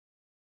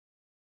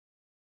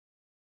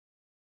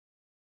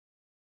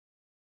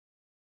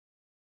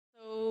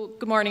So,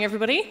 good morning,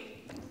 everybody.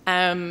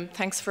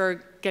 Thanks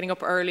for getting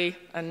up early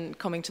and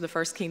coming to the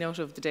first keynote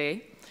of the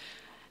day.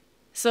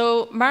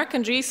 So, Mark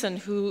Andreessen,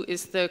 who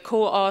is the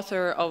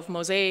co-author of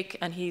Mosaic,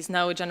 and he's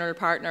now a general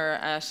partner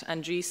at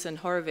Andreessen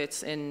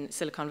Horowitz in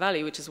Silicon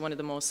Valley, which is one of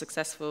the most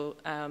successful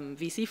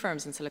VC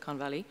firms in Silicon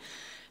Valley,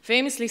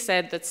 famously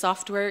said that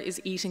software is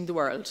eating the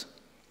world.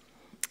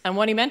 And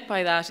what he meant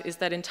by that is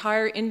that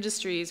entire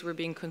industries were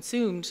being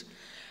consumed.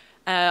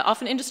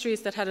 Often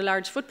industries that had a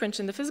large footprint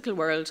in the physical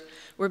world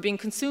were being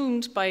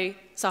consumed by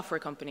software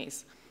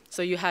companies.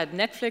 So you had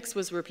Netflix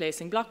was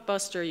replacing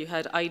Blockbuster, you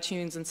had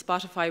iTunes and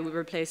Spotify were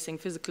replacing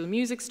physical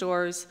music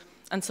stores,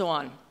 and so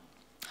on.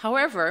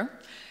 However,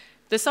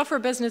 the software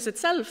business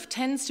itself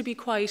tends to be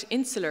quite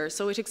insular,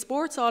 so it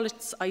exports all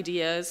its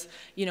ideas,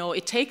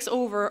 it takes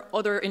over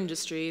other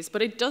industries,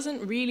 but it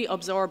doesn't really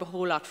absorb a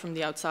whole lot from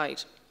the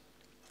outside.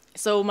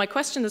 So my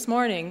question this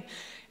morning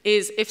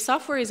is, if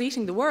software is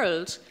eating the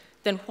world,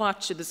 then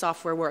what should the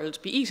software world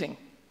be eating?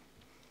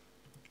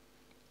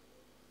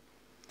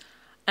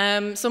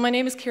 So my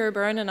name is Ciara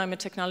Byrne, and I'm a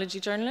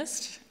technology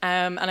journalist,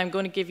 and I'm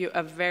going to give you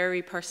a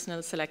very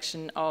personal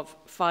selection of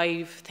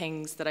 5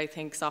 things that I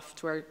think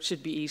software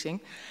should be eating,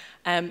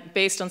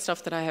 based on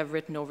stuff that I have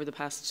written over the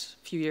past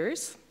few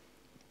years.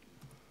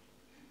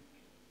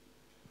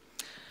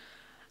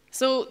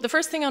 So the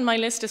first thing on my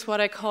list is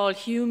what I call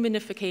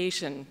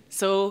humanification.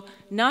 So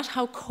not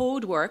how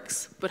code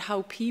works, but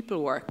how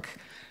people work.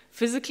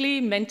 Physically,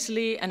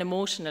 mentally, and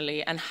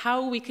emotionally, and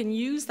how we can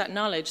use that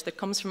knowledge that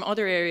comes from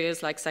other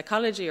areas like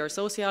psychology or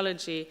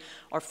sociology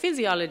or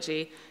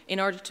physiology in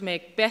order to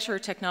make better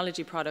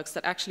technology products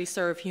that actually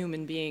serve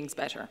human beings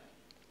better.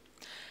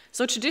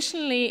 So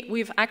traditionally,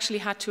 we've actually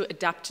had to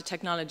adapt to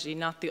technology,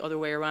 not the other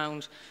way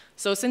around.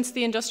 So since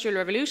the Industrial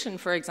Revolution,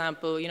 for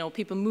example,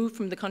 people moved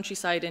from the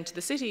countryside into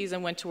the cities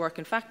and went to work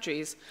in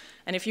factories.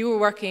 And if you were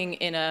working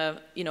in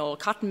a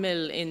cotton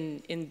mill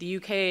in the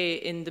UK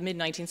in the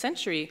mid-19th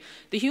century,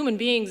 the human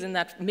beings in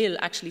that mill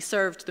actually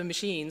served the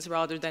machines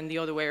rather than the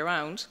other way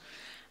around.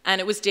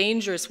 And it was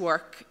dangerous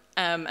work,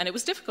 and it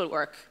was difficult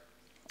work.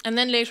 And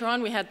then later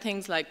on, we had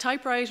things like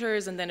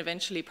typewriters and then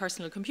eventually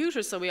personal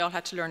computers, so we all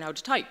had to learn how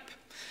to type.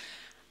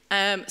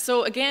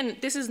 So again,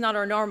 this is not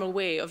our normal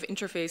way of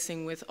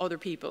interfacing with other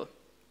people.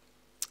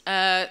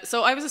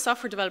 So I was a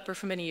software developer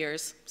for many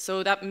years.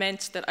 So that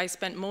meant that I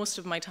spent most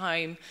of my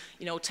time,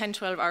 10,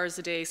 12 hours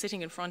a day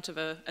sitting in front of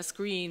a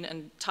screen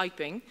and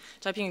typing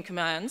in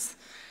commands.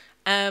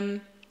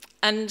 And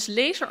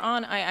later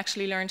on, I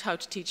actually learned how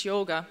to teach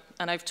yoga.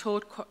 And I've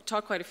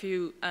taught quite a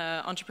few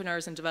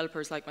entrepreneurs and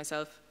developers like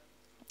myself.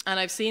 And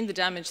I've seen the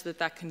damage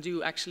that can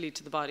do actually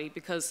to the body,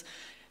 because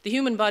the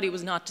human body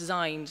was not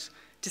designed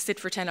to sit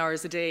for 10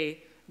 hours a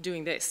day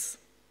doing this.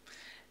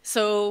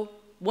 So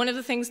one of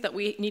the things that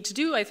we need to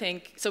do, I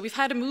think, so we've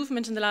had a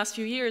movement in the last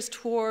few years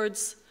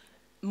towards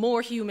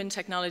more human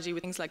technology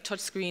with things like touch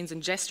screens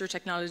and gesture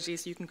technology,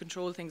 so you can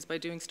control things by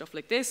doing stuff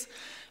like this.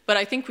 But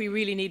I think we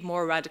really need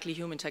more radically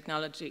human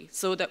technology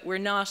so that we're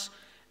not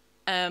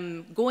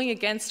going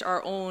against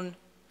our own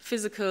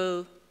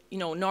physical,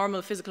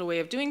 normal physical way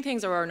of doing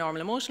things or our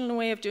normal emotional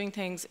way of doing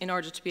things in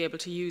order to be able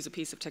to use a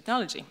piece of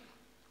technology.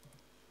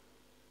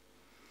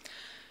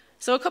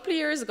 So a couple of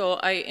years ago,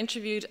 I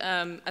interviewed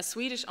a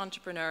Swedish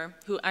entrepreneur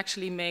who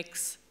actually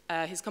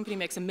his company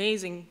makes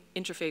amazing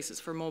interfaces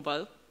for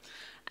mobile.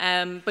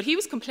 But he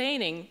was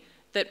complaining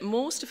that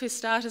most of his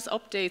status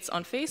updates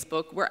on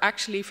Facebook were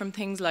actually from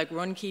things like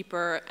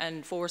Runkeeper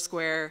and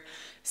Foursquare.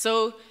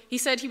 So he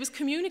said he was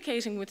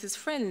communicating with his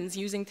friends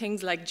using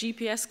things like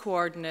GPS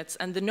coordinates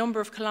and the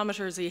number of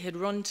kilometers he had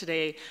run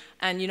today,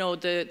 and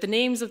the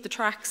names of the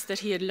tracks that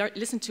he had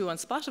listened to on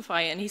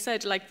Spotify. And he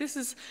said,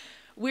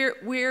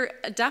 we're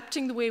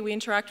adapting the way we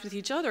interact with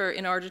each other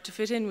in order to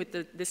fit in with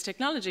this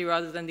technology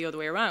rather than the other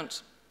way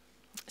around.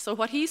 So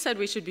what he said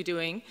we should be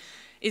doing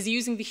is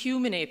using the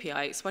human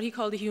APIs, what he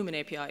called the human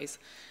APIs,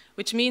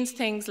 which means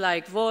things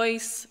like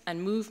voice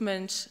and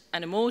movement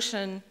and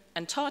emotion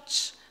and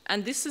touch.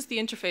 And this is the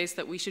interface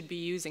that we should be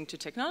using to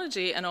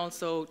technology, and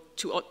also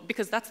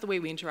because that's the way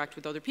we interact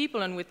with other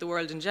people and with the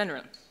world in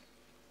general.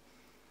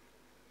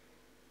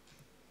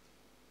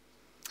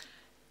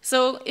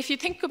 So if you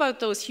think about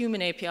those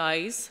human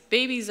APIs,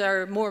 babies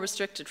are more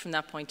restricted from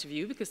that point of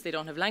view because they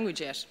don't have language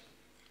yet.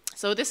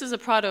 So this is a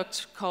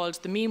product called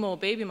the Mimo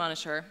Baby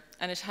Monitor,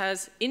 and it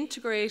has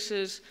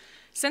integrated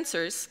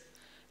sensors.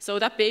 So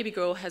that baby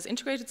grow has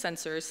integrated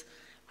sensors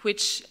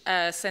which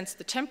sense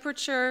the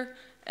temperature,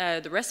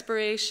 the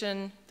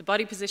respiration, the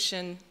body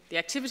position, the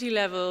activity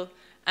level,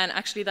 and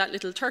actually that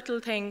little turtle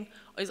thing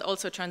is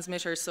also a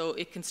transmitter, so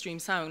it can stream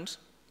sound.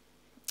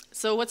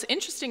 So what's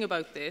interesting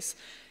about this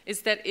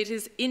is that it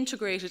is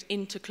integrated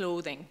into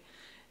clothing.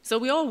 So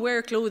we all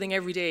wear clothing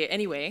every day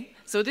anyway,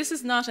 so this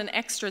is not an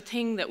extra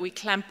thing that we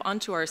clamp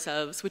onto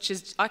ourselves, which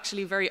is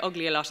actually very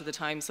ugly a lot of the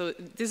time. So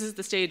this is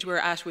the stage we're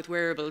at with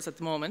wearables at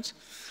the moment.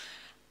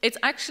 It's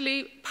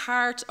actually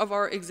part of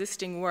our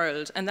existing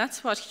world, and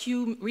that's what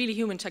really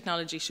human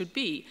technology should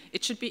be.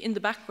 It should be in the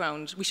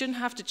background. We shouldn't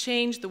have to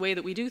change the way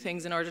that we do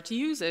things in order to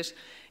use it.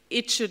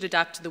 It should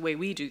adapt to the way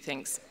we do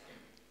things.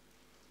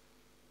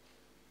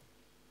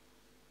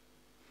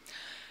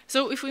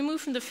 So if we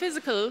move from the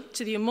physical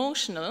to the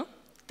emotional,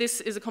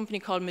 this is a company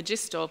called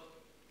Magisto,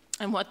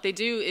 and what they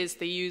do is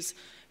they use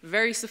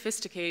very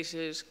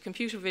sophisticated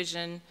computer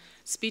vision,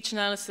 speech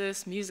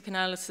analysis, music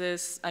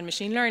analysis, and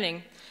machine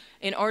learning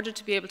in order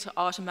to be able to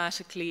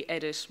automatically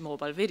edit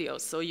mobile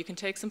videos. So you can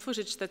take some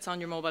footage that's on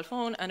your mobile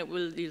phone and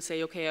you'll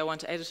say, okay, I want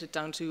to edit it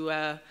down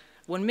to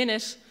 1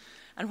 minute,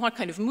 and what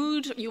kind of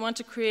mood you want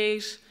to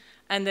create,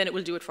 and then it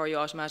will do it for you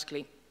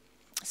automatically.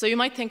 So you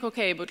might think,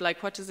 okay, but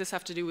like, what does this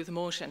have to do with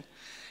emotion?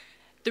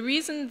 The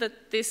reason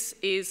that these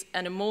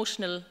are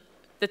emotional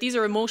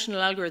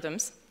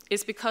algorithms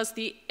is because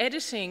the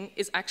editing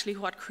is actually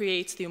what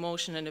creates the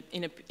emotion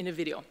in a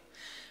video.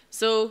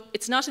 So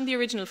it's not in the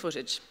original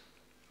footage.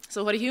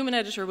 So what a human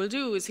editor will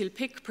do is he'll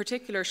pick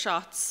particular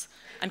shots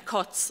and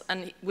cuts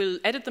and will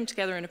edit them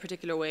together in a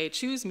particular way,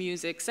 choose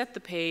music, set the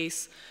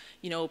pace,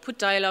 put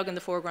dialogue in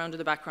the foreground or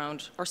the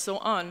background, or so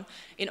on,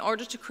 in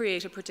order to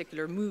create a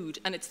particular mood.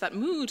 And it's that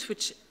mood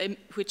which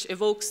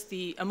evokes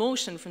the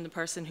emotion from the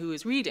person who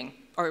is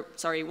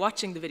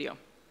watching the video.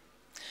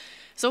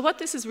 So what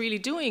this is really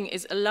doing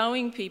is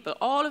allowing people,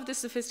 all of this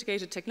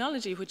sophisticated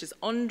technology, which is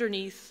under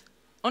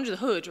the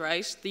hood,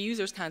 right? The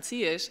users can't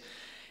see it.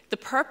 The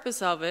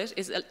purpose of it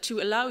is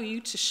to allow you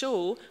to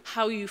show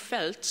how you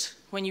felt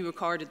when you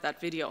recorded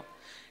that video.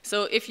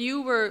 So if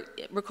you were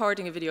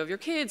recording a video of your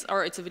kids,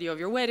 or it's a video of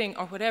your wedding,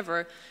 or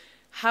whatever,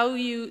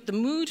 the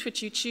mood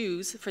which you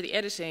choose for the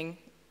editing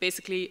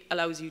basically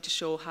allows you to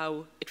show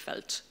how it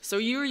felt. So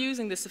you're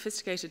using this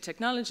sophisticated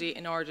technology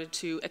in order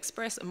to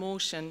express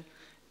emotion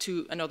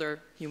to another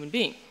human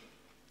being.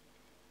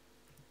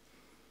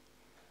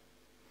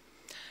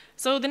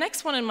 So the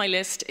next one on my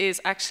list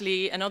is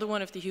actually another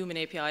one of the human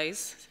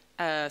APIs,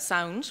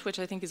 sound, which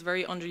I think is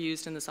very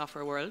underused in the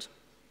software world.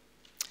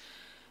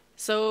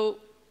 So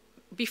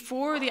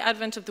before the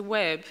advent of the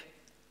web,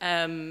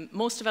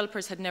 most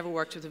developers had never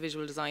worked with a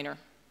visual designer.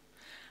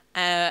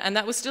 And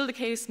that was still the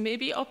case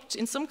maybe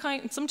in some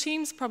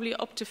teams, probably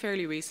up to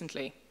fairly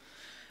recently.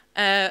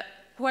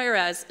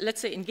 Whereas, let's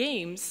say in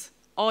games,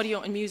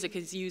 audio and music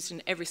is used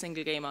in every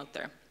single game out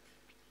there.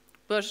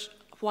 But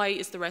why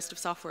is the rest of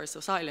software so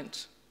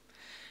silent?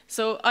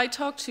 So I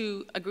talked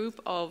to a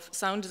group of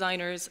sound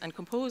designers and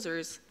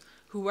composers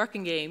who work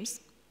in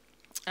games.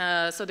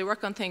 So they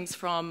work on things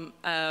from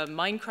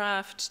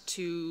Minecraft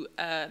to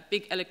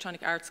big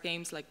electronic arts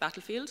games like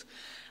Battlefield.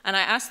 And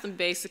I asked them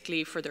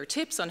basically for their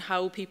tips on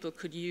how people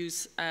could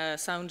use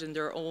sound in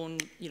their own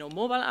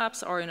mobile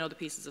apps or in other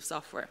pieces of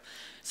software.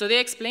 So they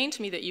explained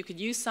to me that you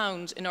could use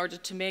sound in order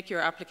to make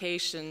your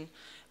application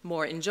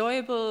more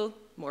enjoyable,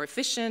 more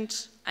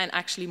efficient, and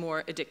actually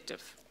more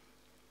addictive.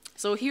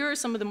 So here are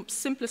some of the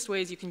simplest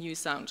ways you can use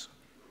sound.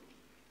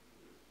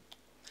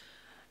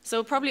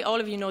 So probably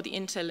all of you know the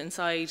intel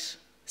inside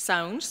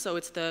sound, so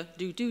it's the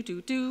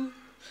do-do-do-do.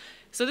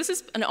 So this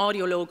is an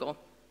audio logo,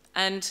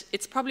 and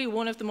it's probably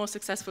one of the most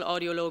successful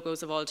audio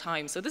logos of all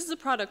time. So this is a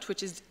product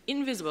which is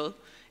invisible.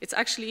 It's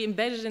actually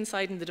embedded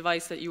inside in the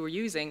device that you were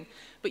using,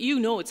 but you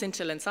know it's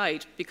intel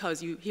inside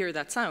because you hear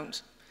that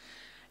sound.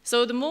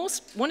 So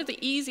one of the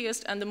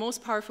easiest and the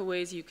most powerful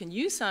ways you can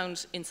use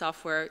sound in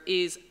software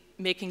is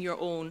making your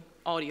own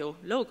audio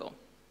logo.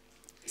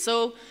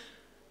 So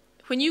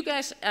when you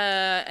get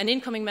an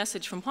incoming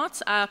message from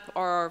WhatsApp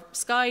or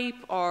Skype,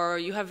 or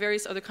you have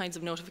various other kinds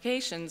of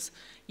notifications,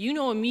 you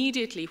know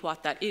immediately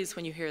what that is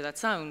when you hear that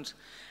sound.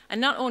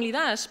 And not only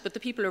that, but the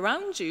people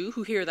around you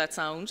who hear that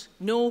sound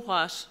know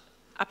what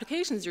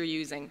applications you're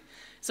using.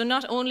 So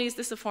not only is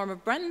this a form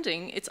of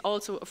branding, it's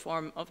also a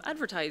form of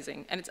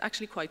advertising, and it's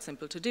actually quite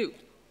simple to do.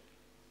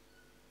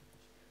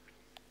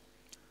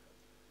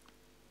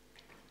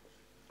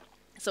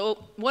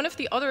 So one of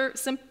the other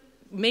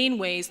main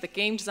ways that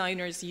game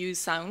designers use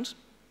sound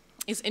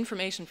is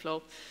information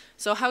flow.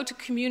 So how to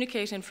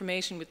communicate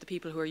information with the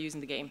people who are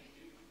using the game.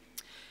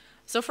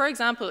 So for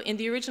example, in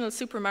the original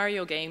Super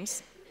Mario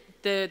games,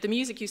 the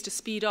music used to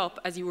speed up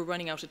as you were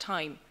running out of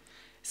time.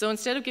 So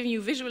instead of giving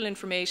you visual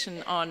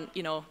information on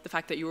the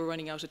fact that you were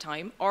running out of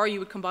time, or you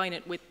would combine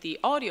it with the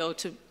audio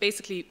to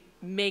basically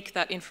make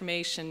that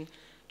information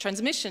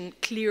transmission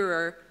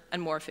clearer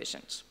and more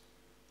efficient.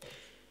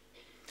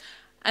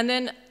 And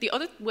then the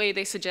other way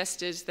they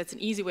suggested that's an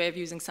easy way of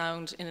using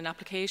sound in an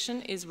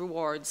application is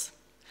rewards.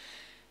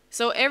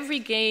 So every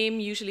game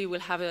usually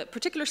will have a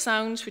particular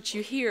sound which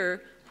you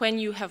hear when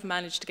you have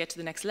managed to get to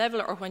the next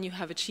level or when you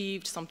have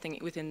achieved something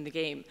within the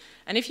game.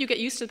 And if you get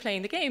used to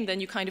playing the game, then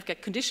you kind of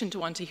get conditioned to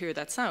want to hear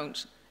that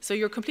sound. So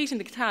you're completing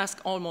the task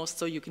almost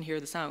so you can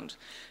hear the sound.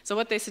 So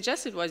what they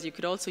suggested was you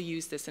could also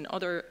use this in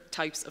other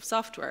types of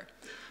software.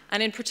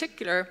 And in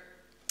particular,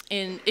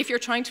 if you're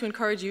trying to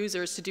encourage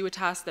users to do a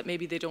task that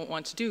maybe they don't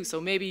want to do,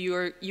 so maybe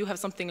you have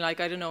something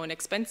like, I don't know, an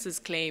expenses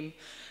claim,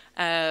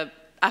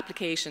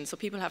 application, so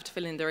people have to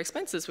fill in their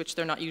expenses, which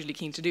they're not usually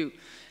keen to do.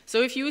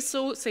 So if you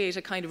associate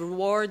a kind of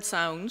reward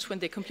sound when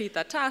they complete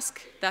that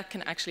task, that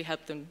can actually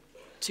help them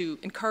to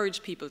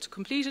encourage people to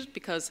complete it,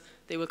 because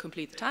they will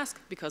complete the task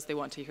because they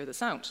want to hear the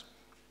sound.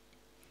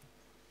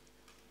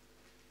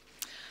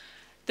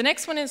 The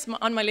next one is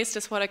on my list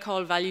is what I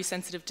call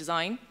value-sensitive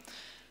design.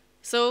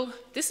 So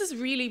this is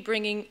really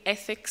bringing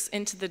ethics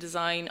into the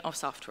design of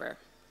software.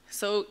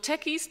 So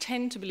techies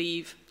tend to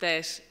believe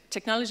that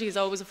technology is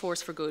always a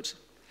force for good,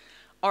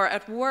 or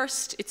at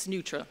worst, it's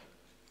neutral.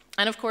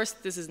 And of course,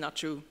 this is not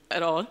true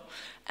at all,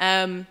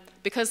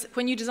 because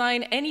when you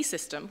design any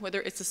system,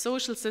 whether it's a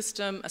social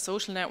system, a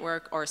social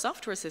network, or a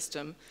software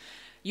system,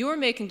 you're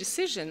making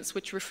decisions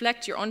which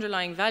reflect your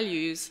underlying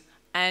values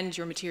and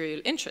your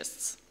material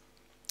interests.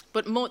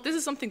 But this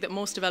is something that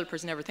most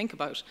developers never think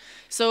about.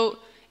 So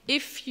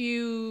if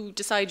you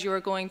decide you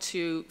are going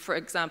to, for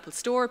example,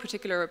 store a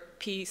particular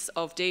piece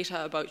of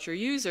data about your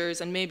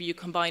users, and maybe you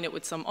combine it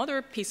with some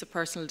other piece of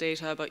personal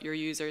data about your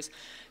users,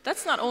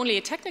 that's not only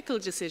a technical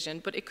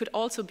decision, but it could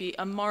also be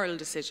a moral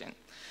decision.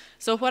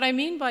 So what I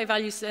mean by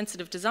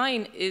value-sensitive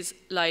design is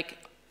like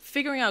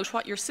figuring out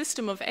what your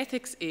system of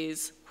ethics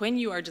is when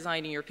you are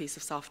designing your piece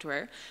of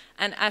software,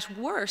 and at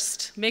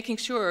worst, making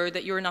sure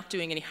that you're not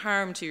doing any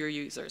harm to your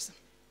users.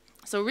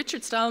 So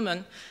Richard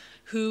Stallman,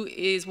 who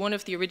is one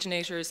of the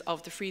originators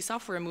of the free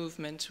software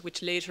movement,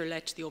 which later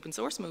led to the open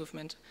source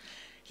movement,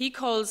 he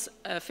calls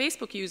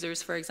Facebook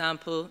users, for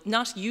example,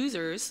 not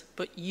users,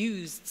 but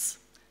useds.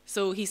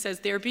 So he says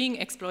they're being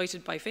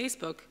exploited by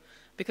Facebook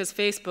because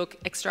Facebook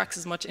extracts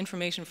as much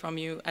information from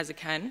you as it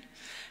can,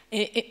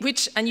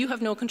 and you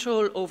have no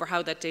control over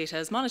how that data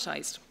is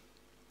monetized.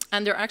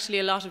 And there are actually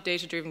a lot of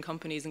data-driven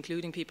companies,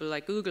 including people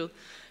like Google,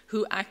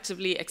 who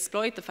actively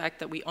exploit the fact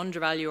that we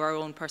undervalue our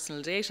own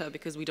personal data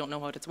because we don't know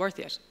what it's worth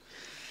yet.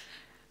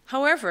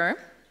 However,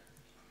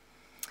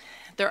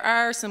 there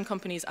are some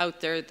companies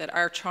out there that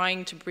are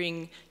trying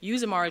to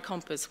use a moral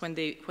compass when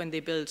they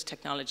build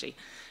technology.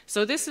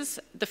 So this is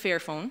the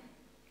Fairphone,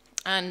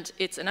 and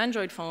it's an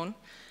Android phone,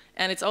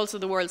 and it's also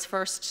the world's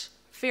first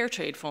fair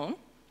trade phone.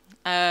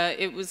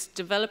 It was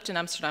developed in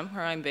Amsterdam,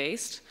 where I'm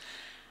based.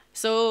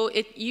 So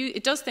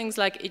it does things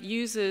like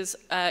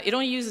it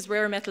only uses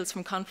rare metals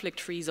from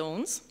conflict-free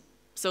zones.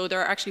 So there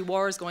are actually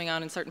wars going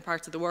on in certain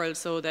parts of the world,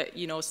 so that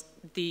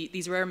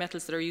these rare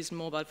metals that are used in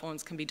mobile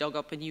phones can be dug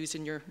up and used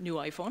in your new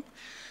iPhone.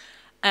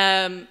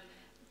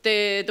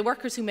 The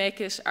workers who make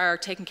it are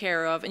taken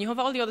care of, and you have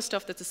all the other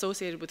stuff that's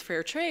associated with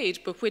fair trade,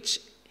 but which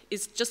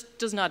just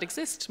does not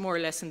exist, more or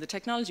less, in the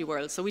technology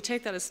world. So we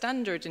take that as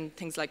standard in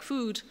things like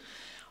food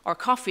or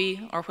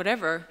coffee or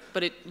whatever,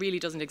 but it really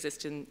doesn't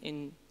exist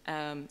in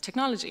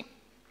technology.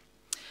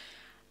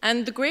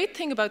 And the great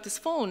thing about this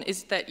phone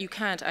is that you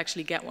can't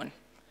actually get one.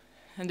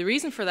 And the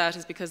reason for that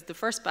is because the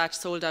first batch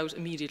sold out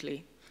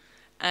immediately,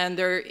 and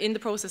they're in the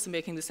process of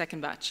making the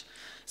second batch.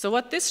 So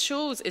what this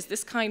shows is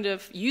this kind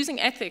of using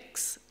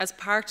ethics as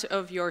part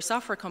of your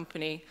software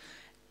company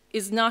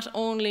is not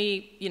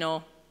only,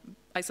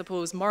 I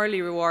suppose,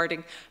 morally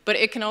rewarding, but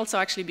it can also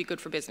actually be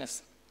good for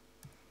business.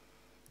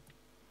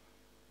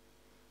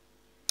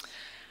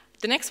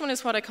 The next one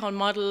is what I call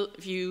model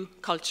view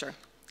culture.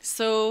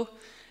 So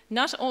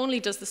not only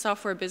does the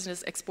software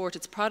business export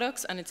its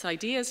products and its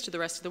ideas to the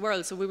rest of the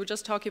world, so we were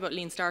just talking about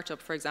Lean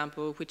Startup, for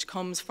example, which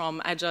comes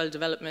from agile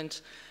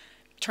development,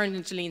 turned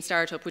into Lean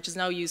Startup, which is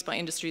now used by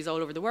industries all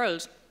over the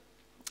world.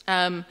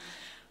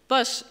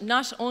 But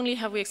not only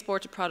have we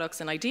exported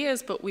products and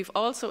ideas, but we've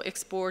also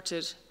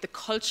exported the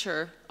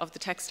culture of the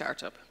tech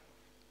startup.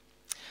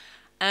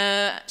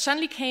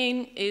 Shanley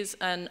Kane is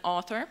an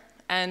author,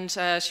 and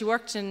she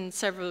worked in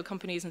several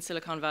companies in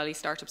Silicon Valley,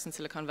 startups in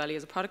Silicon Valley,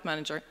 as a product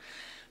manager.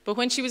 But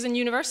when she was in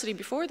university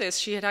before this,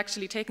 she had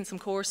actually taken some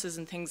courses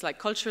in things like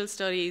cultural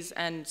studies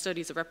and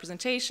studies of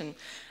representation.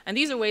 And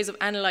these are ways of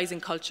analyzing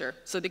culture.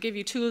 So they give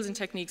you tools and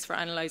techniques for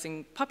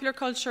analyzing popular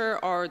culture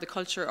or the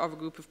culture of a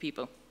group of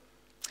people.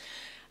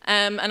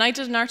 And I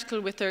did an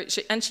article with her,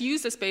 and she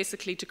used this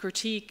basically to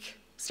critique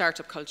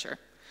startup culture.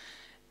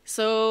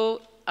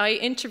 So I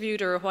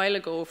interviewed her a while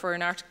ago for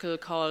an article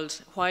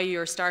called "Why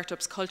Your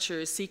Startup's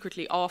Culture is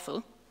Secretly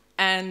Awful."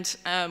 And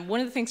one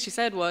of the things she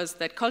said was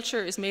that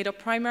culture is made up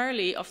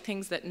primarily of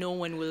things that no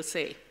one will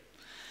say.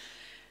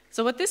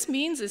 So what this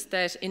means is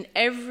that in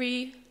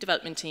every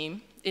development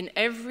team, in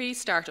every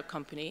startup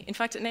company, in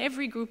fact, in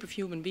every group of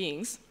human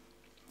beings,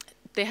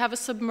 they have a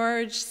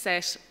submerged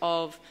set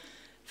of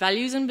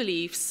values and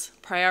beliefs,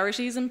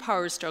 priorities and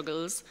power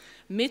struggles,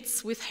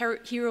 myths with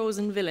heroes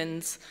and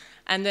villains,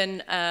 and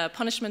then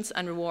punishments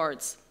and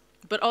rewards.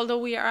 But although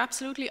we are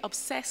absolutely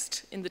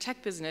obsessed in the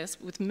tech business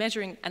with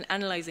measuring and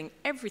analyzing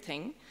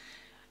everything,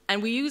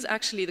 and we use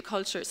actually the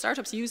culture,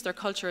 startups use their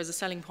culture as a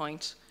selling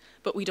point,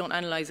 but we don't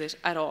analyze it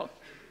at all.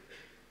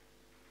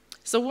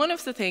 So one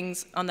of the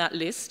things on that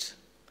list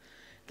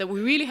that we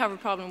really have a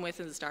problem with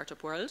in the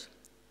startup world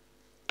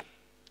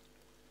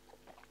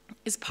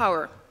is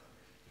power.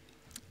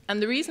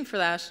 And the reason for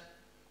that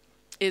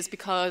is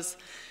because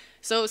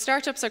So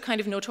startups are kind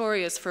of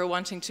notorious for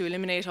wanting to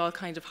eliminate all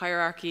kinds of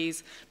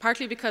hierarchies,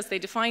 partly because they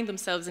define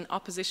themselves in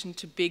opposition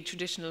to big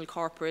traditional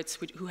corporates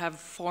who have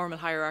formal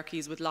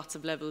hierarchies with lots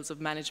of levels of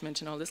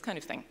management and all this kind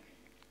of thing.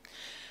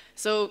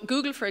 So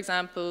Google, for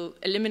example,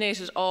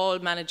 eliminated all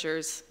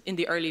managers in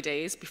the early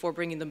days before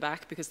bringing them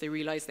back because they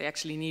realized they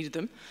actually needed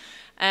them.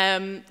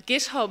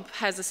 GitHub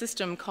has a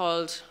system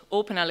called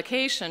open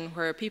allocation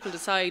where people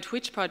decide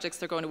which projects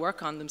they're going to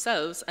work on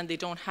themselves, and they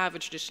don't have a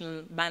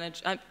traditional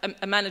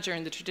manager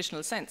in the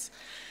traditional sense.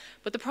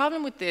 But the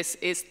problem with this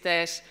is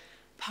that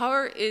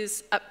power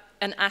is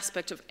an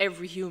aspect of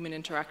every human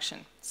interaction.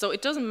 So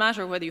it doesn't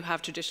matter whether you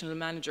have traditional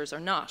managers or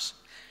not.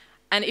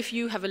 And if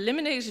you have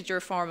eliminated your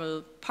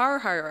formal power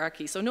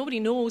hierarchy, so nobody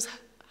knows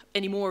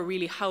anymore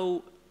really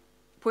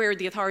where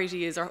the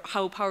authority is or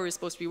how power is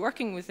supposed to be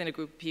working within a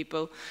group of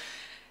people,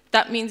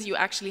 that means you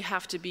actually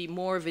have to be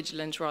more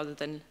vigilant rather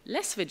than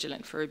less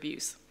vigilant for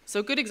abuse. So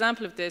a good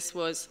example of this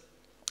was,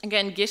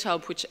 again,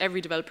 GitHub, which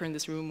every developer in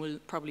this room will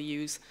probably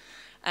use.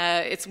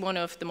 It's one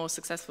of the most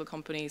successful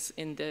companies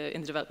in the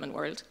development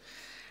world.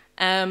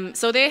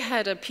 So they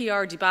had a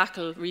PR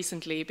debacle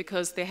recently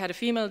because they had a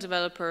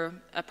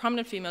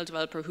prominent female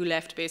developer who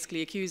left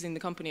basically accusing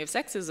the company of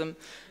sexism.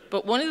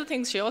 But one of the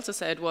things she also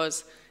said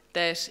was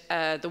that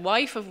the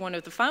wife of one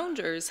of the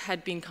founders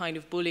had been kind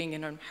of bullying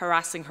and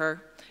harassing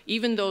her,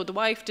 even though the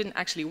wife didn't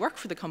actually work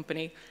for the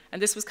company,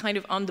 and this was kind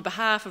of on the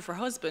behalf of her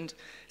husband.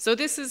 So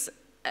this is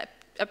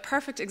a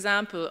perfect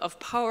example of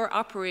power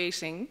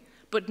operating,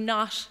 but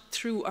not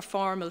through a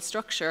formal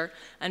structure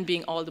and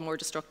being all the more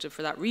destructive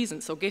for that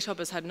reason. So GitHub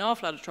has had an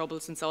awful lot of trouble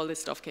since all this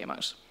stuff came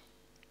out.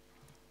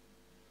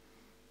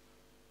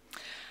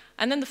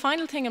 And then the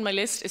final thing on my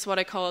list is what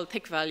I call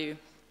thick value.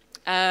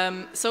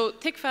 So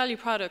thick value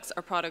products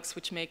are products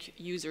which make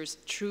users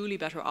truly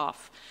better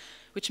off,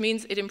 which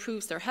means it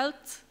improves their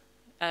health,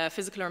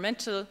 physical or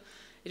mental,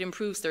 it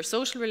improves their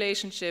social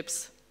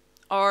relationships,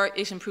 or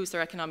it improves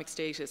their economic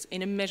status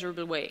in a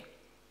measurable way.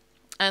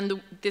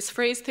 And this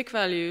phrase, thick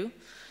value,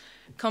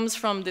 comes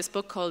from this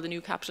book called The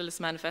New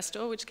Capitalist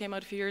Manifesto, which came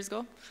out a few years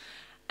ago.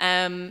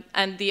 And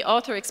the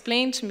author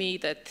explained to me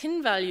that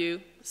thin value,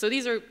 so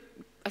these are,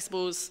 I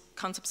suppose,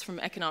 concepts from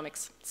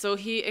economics. So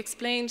he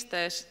explained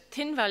that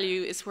thin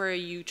value is where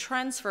you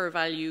transfer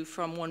value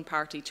from one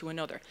party to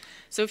another.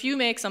 So if you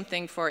make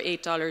something for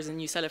 $8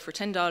 and you sell it for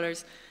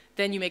 $10,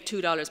 then you make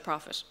 $2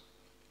 profit.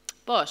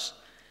 But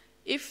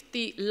if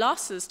the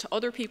losses to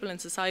other people in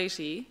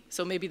society,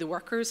 so maybe the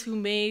workers who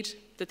made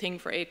the thing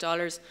for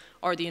 $8,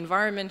 or the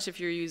environment if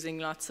you're using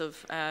lots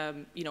of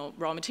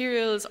raw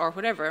materials or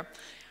whatever,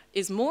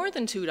 is more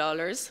than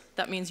 $2,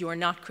 that means you are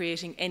not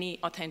creating any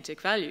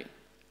authentic value.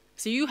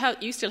 So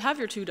you still have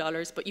your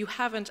 $2, but you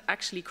haven't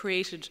actually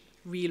created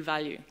real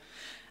value.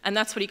 And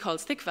that's what he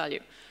calls thick value.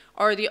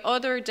 Or the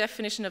other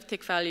definition of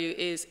thick value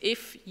is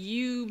if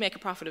you make a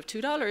profit of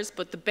 $2,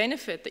 but the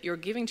benefit that you're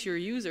giving to your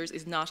users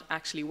is not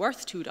actually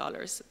worth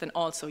 $2, then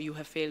also you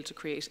have failed to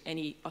create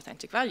any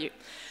authentic value.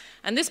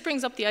 And this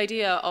brings up the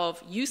idea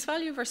of use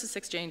value versus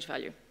exchange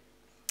value.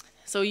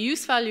 So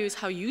use value is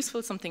how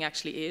useful something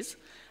actually is,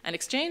 and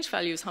exchange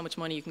value is how much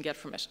money you can get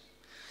from it.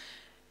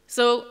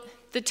 So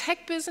the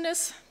tech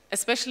business,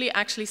 especially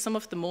actually some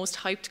of the most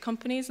hyped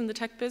companies in the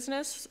tech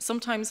business,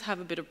 sometimes have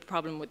a bit of a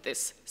problem with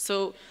this.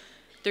 So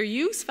their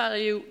use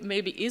value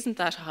maybe isn't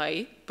that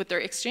high, but their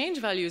exchange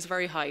value is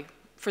very high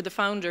for the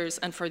founders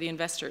and for the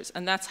investors.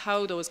 And that's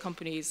how those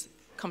companies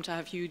come to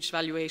have huge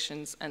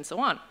valuations and so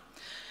on.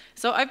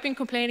 So I've been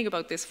complaining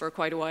about this for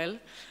quite a while,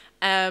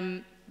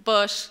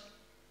 but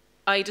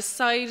I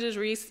decided,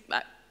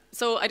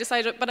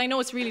 but I know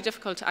it's really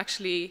difficult to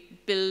actually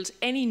build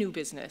any new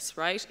business,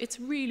 right? It's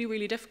really,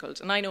 really difficult.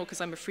 And I know because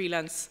I'm a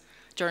freelance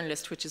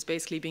journalist, which is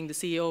basically being the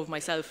CEO of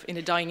myself in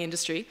a dying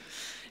industry.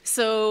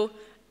 So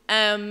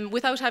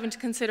without having to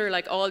consider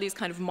like all these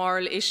kind of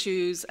moral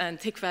issues and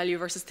thick value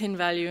versus thin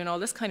value and all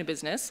this kind of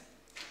business.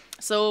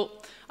 So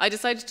I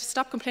decided to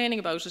stop complaining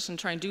about it and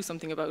try and do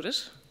something about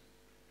it.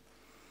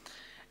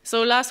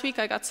 So last week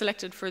I got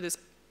selected for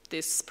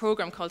this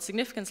program called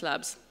Significance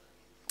Labs.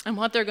 And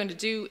what they're going to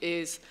do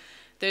is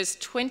there's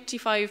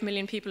 25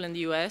 million people in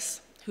the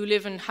US who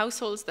live in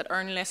households that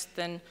earn less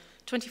than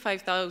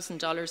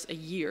 $25,000 a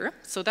year.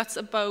 So that's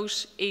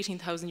about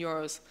 18,000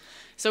 euros.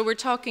 So we're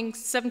talking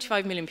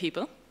 75 million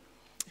people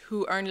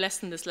who earn less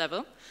than this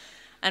level.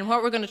 And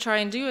what we're going to try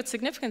and do at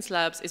Significance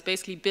Labs is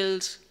basically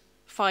build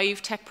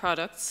 5 tech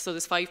products. So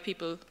there's 5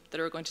 people that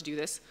are going to do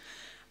this,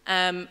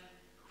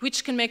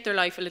 which can make their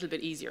life a little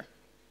bit easier.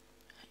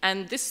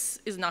 And this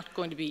is not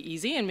going to be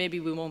easy, and maybe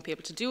we won't be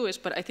able to do it,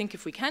 but I think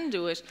if we can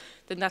do it,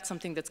 then that's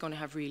something that's going to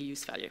have real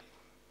use value.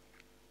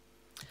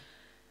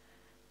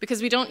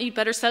 Because we don't need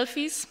better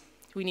selfies,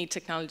 we need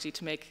technology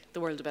to make the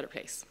world a better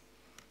place.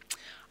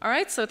 All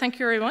right, so thank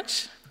you very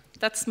much.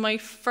 That's my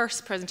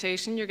first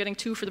presentation. You're getting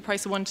 2 for the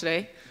price of 1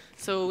 today,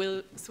 so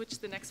we'll switch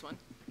to the next one.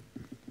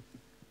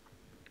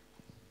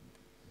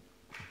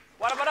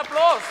 What about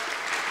applause?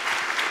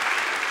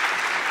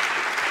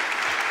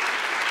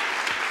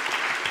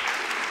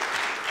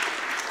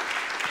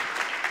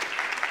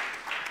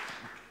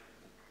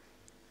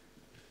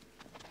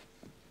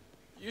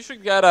 You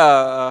should get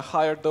a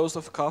higher dose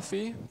of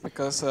coffee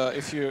because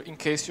in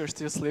case you're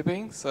still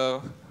sleeping,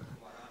 so.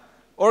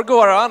 Or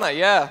guarana,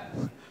 yeah.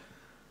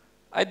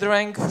 I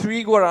drank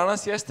 3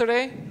 guaranas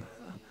yesterday.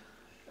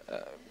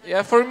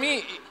 Yeah, for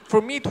me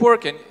it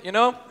working, you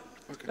know.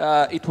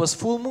 Okay. It was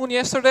full moon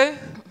yesterday,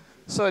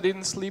 so I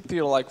didn't sleep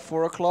till like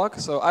 4 o'clock.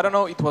 So I don't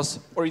know, it was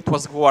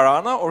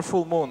guarana or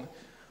full moon,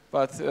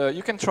 but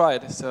you can try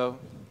it. So,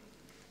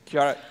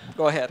 Ciara,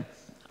 go ahead.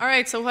 All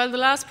right, so while the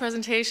last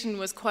presentation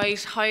was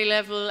quite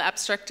high-level,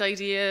 abstract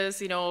ideas,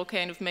 you know,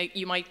 kind of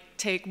you might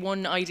take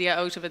one idea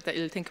out of it that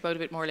you'll think about a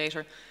bit more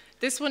later.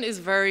 This one is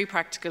very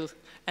practical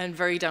and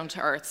very down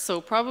to earth. So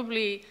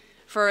probably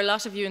for a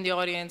lot of you in the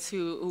audience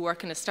who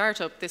work in a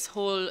startup, this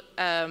whole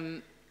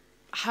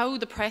how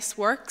the press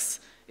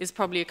works is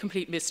probably a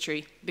complete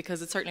mystery,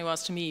 because it certainly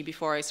was to me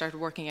before I started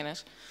working in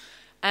it.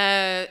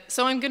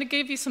 So I'm going to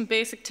give you some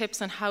basic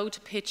tips on how to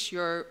pitch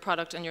your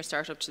product and your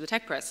startup to the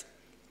tech press.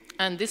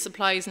 And this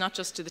applies not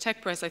just to the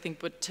tech press, I think,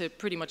 but to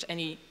pretty much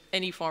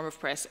any form of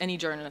press, any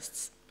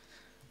journalists.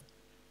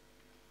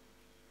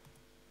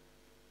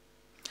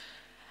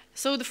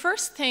 So the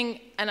first thing,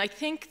 and I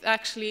think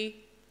actually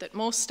that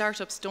most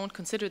startups don't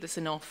consider this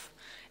enough,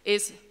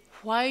 is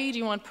why do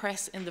you want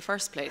press in the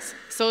first place?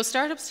 So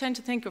startups tend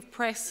to think of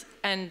press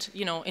and,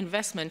 you know,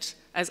 investment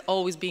as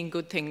always being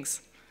good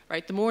things,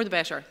 right? The more the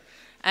better.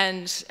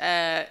 And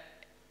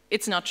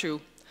it's not true.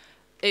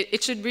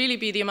 It should really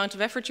be the amount of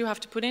effort you have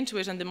to put into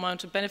it and the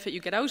amount of benefit you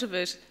get out of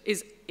it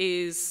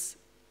is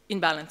in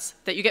balance,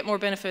 that you get more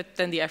benefit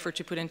than the effort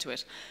you put into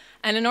it.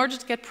 And in order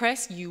to get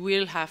press, you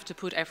will have to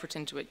put effort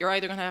into it. You're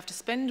either going to have to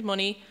spend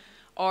money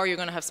or you're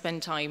going to have to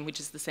spend time, which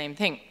is the same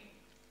thing.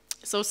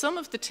 So some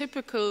of the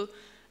typical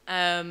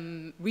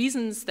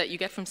reasons that you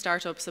get from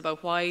startups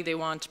about why they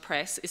want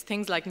press is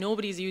things like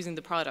nobody's using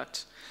the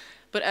product.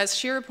 But as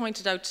Ciara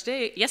pointed out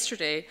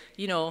yesterday,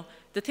 you know,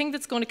 the thing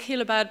that's going to kill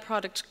a bad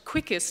product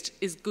quickest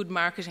is good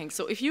marketing.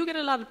 So if you get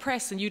a lot of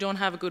press and you don't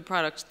have a good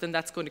product, then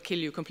that's going to kill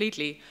you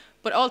completely.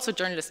 But also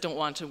journalists don't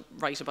want to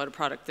write about a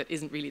product that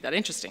isn't really that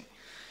interesting.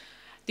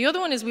 The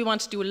other one is we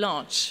want to do a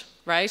launch,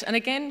 right? And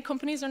again,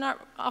 companies are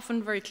not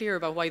often very clear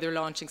about why they're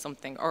launching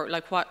something, or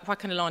like what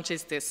kind of launch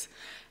is this?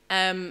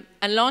 And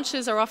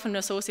launches are often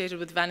associated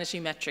with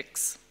vanity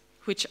metrics,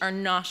 which are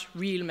not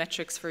real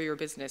metrics for your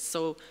business.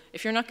 So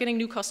if you're not getting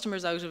new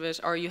customers out of it,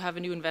 or you have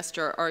a new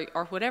investor,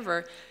 or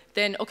whatever,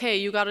 then okay,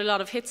 you got a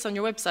lot of hits on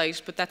your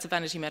website, but that's a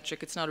vanity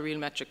metric. It's not a real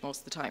metric most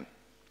of the time.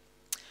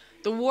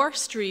 The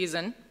worst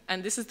reason,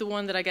 and this is the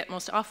one that I get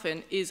most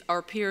often, is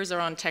our peers are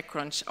on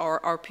TechCrunch,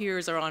 or our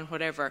peers are on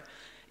whatever.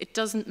 It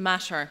doesn't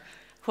matter.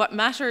 What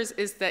matters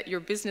is that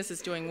your business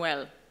is doing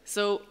well.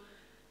 So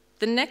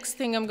the next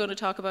thing I'm going to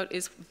talk about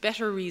is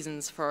better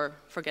reasons for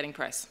getting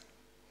press,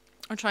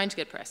 or trying to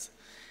get press.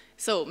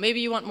 So maybe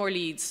you want more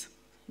leads.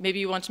 Maybe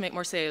you want to make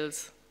more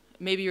sales.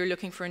 Maybe you're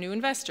looking for new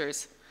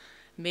investors.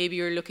 Maybe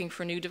you're looking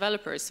for new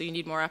developers, so you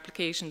need more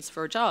applications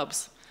for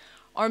jobs.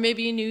 Or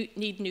maybe you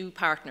need new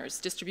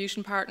partners,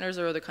 distribution partners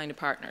or other kind of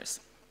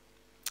partners.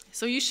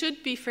 So you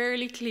should be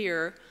fairly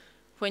clear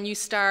when you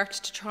start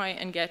to try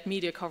and get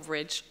media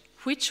coverage,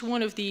 which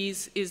one of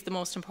these is the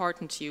most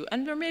important to you.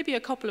 And there may be a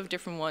couple of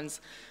different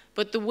ones,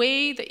 but the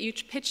way that you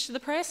pitch to the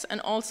press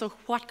and also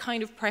what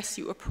kind of press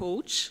you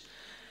approach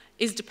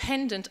is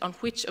dependent on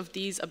which of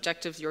these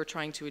objectives you're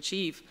trying to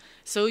achieve.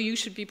 So you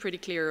should be pretty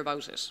clear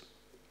about it.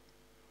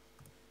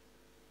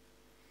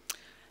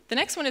 The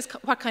next one is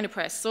what kind of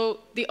press. So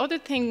the other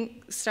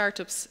thing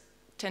startups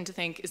tend to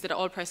think is that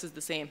all press is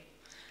the same.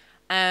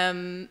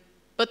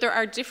 But there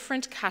are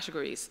different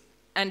categories.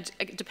 And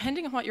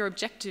depending on what your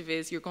objective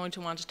is, you're going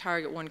to want to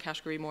target one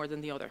category more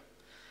than the other.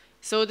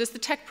 So there's the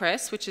tech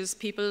press, which is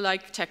people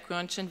like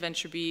TechCrunch and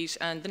VentureBeat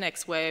and The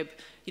Next Web,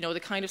 you know,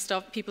 the kind of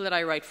stuff, people that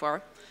I write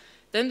for.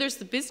 Then there's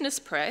the business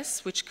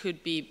press, which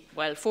could be,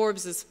 well,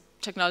 Forbes is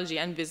technology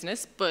and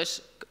business,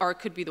 or it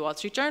could be the Wall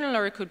Street Journal,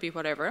 or it could be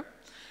whatever.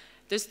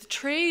 There's the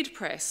trade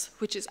press,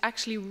 which is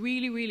actually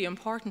really, really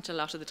important a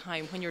lot of the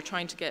time when you're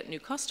trying to get new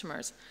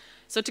customers.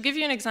 So to give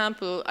you an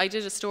example, I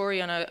did a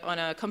story on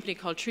a company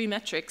called Tree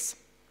Metrics,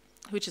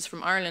 which is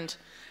from Ireland,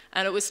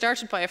 and it was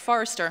started by a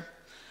forester.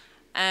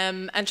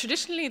 And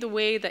traditionally, the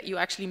way that you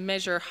actually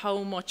measure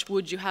how much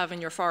wood you have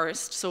in your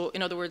forest, so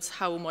in other words,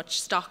 how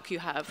much stock you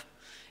have,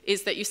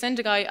 is that you send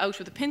a guy out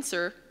with a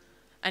pincer,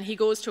 and he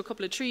goes to a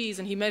couple of trees,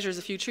 and he measures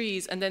a few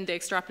trees, and then they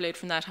extrapolate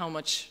from that how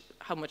much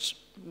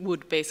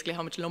wood, basically,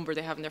 how much lumber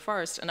they have in their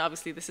forest. And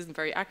obviously, this isn't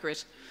very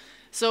accurate.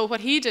 So what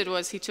he did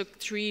was he took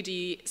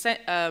 3D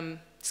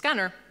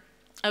scanner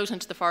out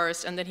into the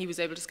forest, and then he was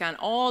able to scan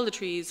all the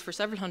trees for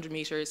several hundred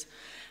meters,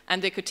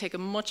 and they could take a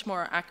much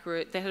more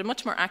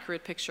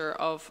accurate picture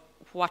of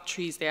what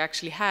trees they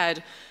actually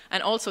had,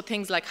 and also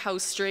things like how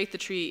straight the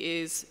tree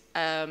is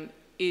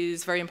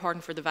very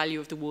important for the value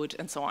of the wood,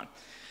 and so on.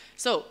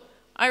 So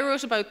I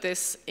wrote about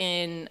this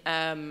in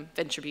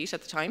VentureBeat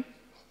at the time,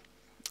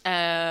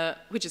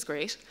 which is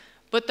great.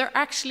 But there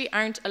actually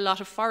aren't a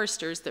lot of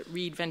foresters that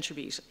read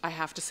VentureBeat, I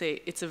have to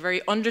say. It's a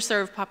very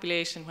underserved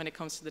population when it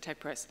comes to the tech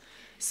press.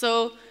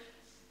 So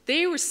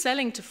they were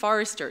selling to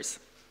foresters.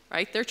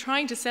 right? They're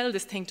trying to sell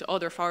this thing to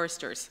other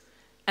foresters,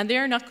 and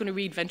they're not going to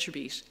read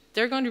VentureBeat.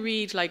 They're going to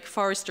read like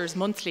Foresters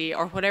Monthly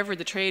or whatever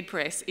the trade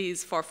press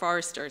is for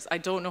foresters. I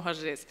don't know what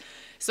it is.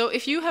 So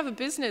if you have a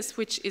business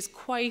which is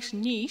quite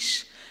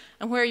niche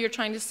and where you're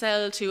trying to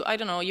sell to, I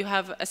don't know, you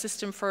have a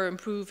system for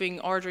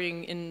improving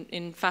ordering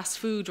in fast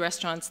food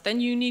restaurants,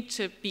 then you need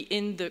to be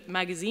in the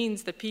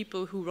magazines that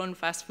people who run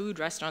fast food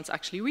restaurants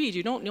actually read.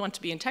 You don't want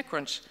to be in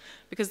TechCrunch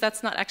because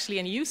that's not actually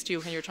any use to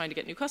you when you're trying to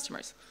get new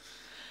customers.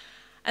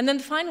 And then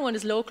the final one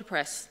is local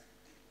press.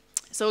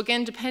 So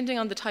again, depending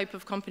on the type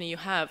of company you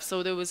have.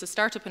 So there was a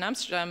startup in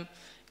Amsterdam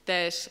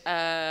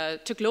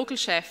that took local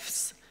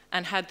chefs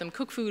and had them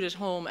cook food at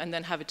home and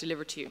then have it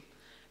delivered to you.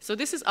 So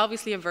this is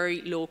obviously a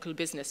very local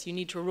business. You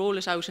need to roll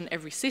it out in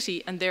every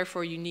city, and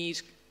therefore you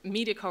need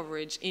media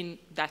coverage in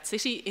that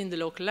city, in the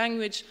local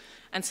language,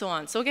 and so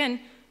on. So again,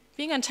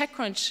 being on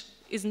TechCrunch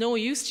is no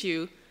use to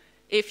you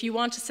if you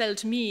want to sell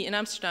to me in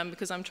Amsterdam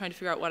because I'm trying to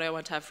figure out what I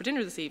want to have for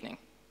dinner this evening.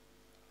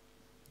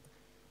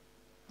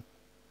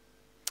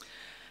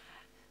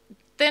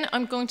 Then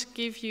I'm going to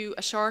give you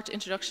a short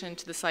introduction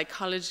to the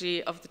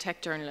psychology of the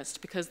tech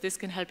journalist, because this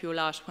can help you a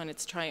lot when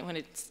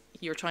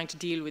you're trying to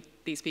deal with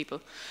these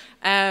people.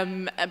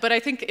 But I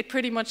think it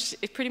pretty much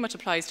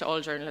applies to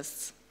all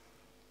journalists.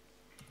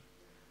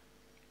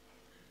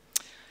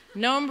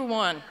 Number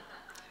one,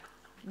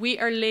 we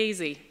are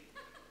lazy.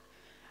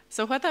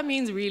 So what that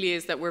means really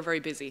is that we're very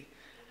busy.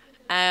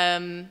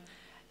 So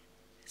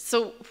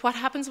what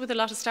happens with a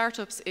lot of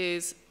startups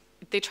is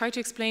they try to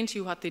explain to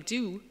you what they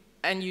do,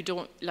 and you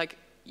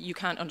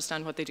can't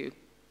understand what they do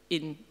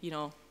in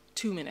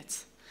 2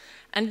 minutes.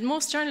 And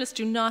most journalists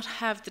do not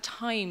have the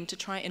time to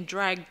try and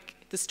drag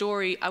the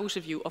story out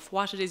of you of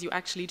what it is you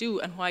actually do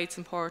and why it's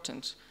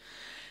important.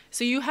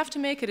 So you have to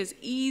make it as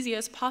easy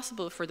as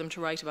possible for them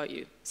to write about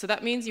you. So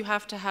that means you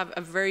have to have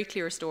a very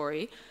clear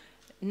story,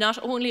 not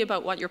only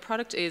about what your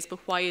product is, but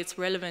why it's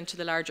relevant to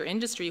the larger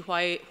industry,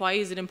 why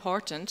is it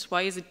important,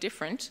 why is it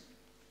different.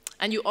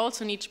 And you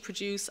also need to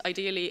produce,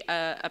 ideally,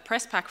 a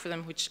press pack for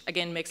them, which,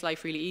 again, makes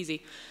life really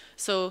easy.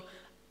 So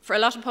for a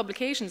lot of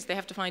publications, they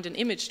have to find an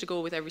image to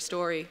go with every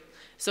story.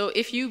 So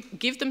if you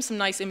give them some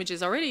nice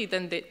images already,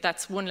 then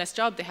that's one less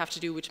job they have to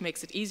do, which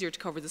makes it easier to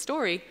cover the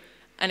story.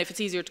 And if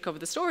it's easier to cover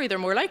the story, they're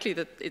more likely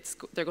that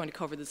they're going to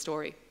cover the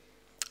story.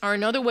 Or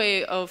another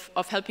way of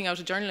helping out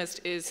a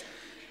journalist is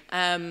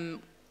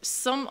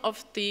some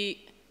of the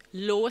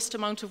lowest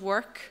amount of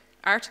work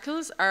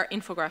articles are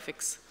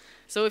infographics.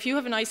 So if you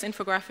have a nice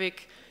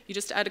infographic, you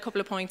just add a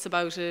couple of points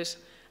about it,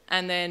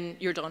 and then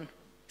you're done.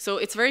 So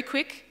it's very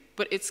quick,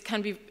 but it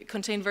can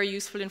contain very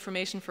useful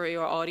information for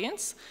your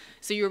audience.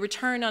 So your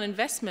return on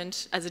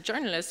investment as a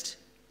journalist,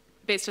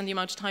 based on the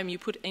amount of time you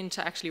put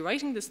into actually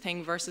writing this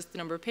thing versus the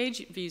number of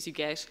page views you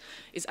get,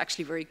 is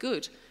actually very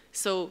good.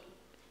 So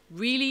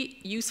really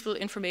useful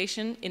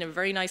information in a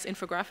very nice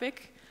infographic,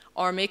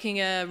 or making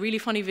a really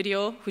funny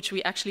video, which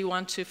we actually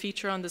want to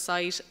feature on the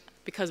site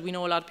because we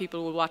know a lot of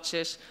people will watch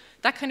it.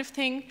 That kind of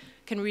thing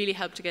can really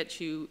help to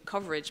get you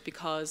coverage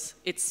because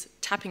it's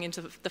tapping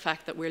into the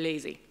fact that we're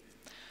lazy.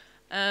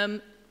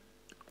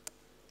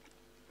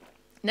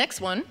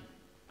 Next one,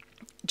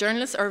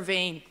 journalists are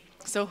vain.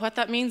 So what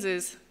that means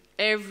is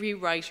every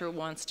writer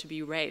wants to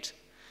be read.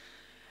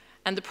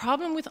 And the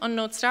problem with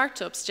unknown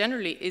startups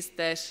generally is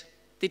that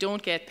they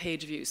don't get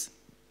page views.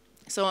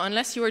 So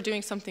unless you are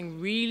doing something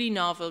really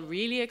novel,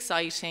 really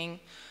exciting,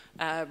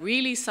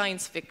 really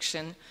science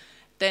fiction,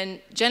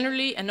 then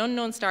generally an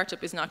unknown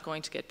startup is not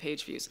going to get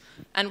page views.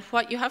 And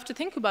what you have to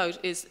think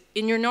about is,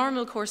 in your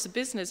normal course of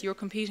business, you're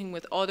competing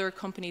with other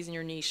companies in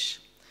your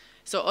niche.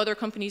 So other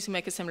companies who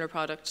make a similar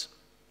product.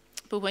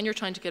 But when you're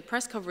trying to get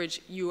press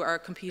coverage, you are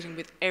competing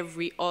with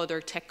every other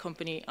tech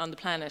company on the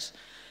planet.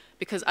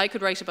 Because I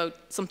could write about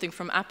something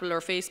from Apple or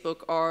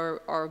Facebook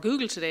or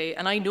Google today,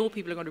 and I know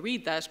people are going to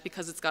read that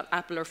because it's got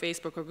Apple or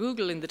Facebook or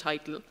Google in the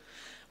title.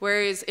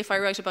 Whereas if I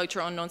write about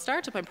your unknown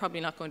startup, I'm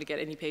probably not going to get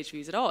any page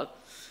views at all.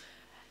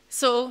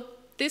 So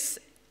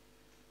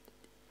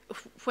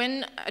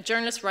when a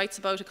journalist writes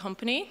about a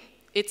company,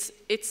 it's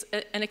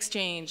an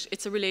exchange,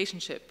 it's a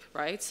relationship,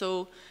 right?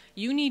 So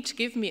you need to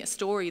give me a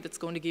story that's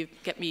going to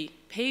get me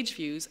page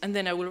views, and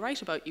then I will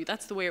write about you.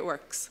 That's the way it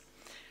works.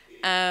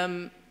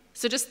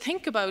 So just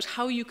think about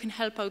how you can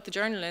help out the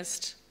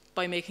journalist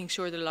by making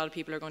sure that a lot of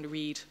people are going to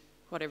read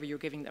whatever you're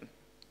giving them.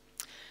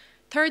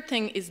 Third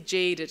thing is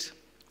jaded.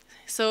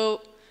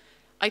 So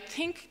I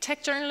think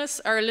tech journalists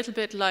are a little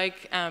bit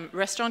like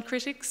restaurant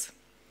critics.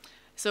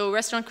 So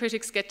restaurant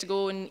critics get to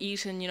go and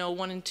eat in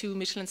 1 and 2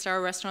 Michelin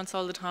star restaurants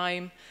all the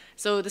time.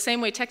 So the same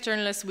way tech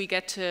journalists, we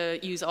get to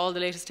use all the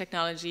latest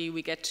technology.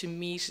 We get to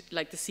meet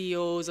like the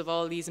CEOs of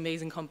all these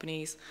amazing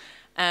companies.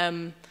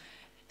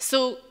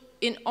 So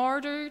in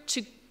order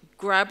to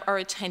grab our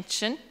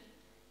attention,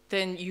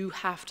 then you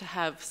have to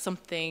have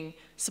something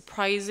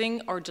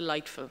surprising or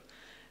delightful.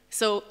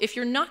 So if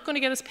you're not going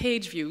to get us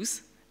page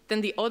views,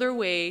 then the other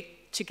way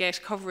to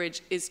get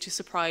coverage is to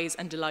surprise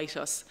and delight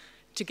us,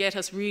 to get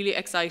us really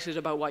excited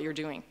about what you're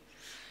doing.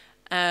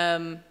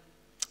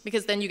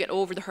 Because then you get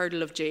over the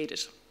hurdle of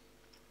jaded.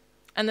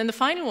 And then the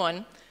final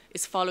one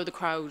is follow the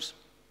crowd.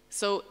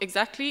 So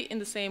exactly in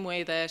the same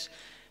way that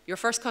your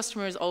first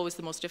customer is always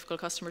the most difficult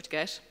customer to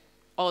get,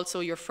 also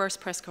your first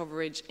press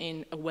coverage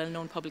in a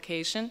well-known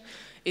publication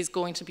is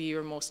going to be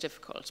your most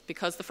difficult.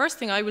 Because the first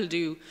thing I will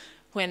do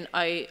when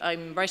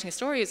I'm writing a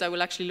story is I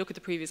will actually look at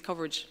the previous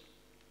coverage.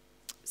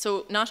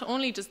 So not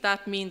only does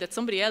that mean that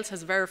somebody else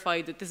has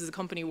verified that this is a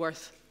company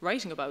worth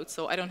writing about,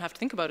 so I don't have to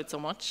think about it so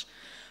much,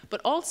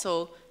 but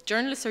also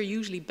journalists are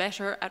usually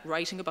better at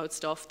writing about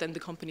stuff than the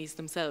companies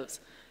themselves.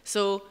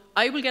 So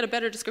I will get a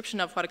better description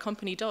of what a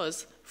company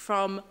does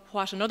from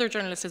what another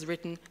journalist has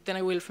written than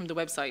I will from the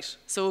website.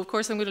 So of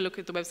course I'm going to look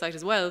at the website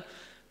as well,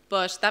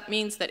 but that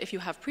means that if you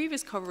have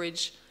previous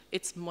coverage,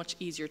 it's much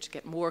easier to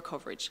get more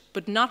coverage,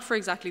 but not for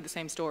exactly the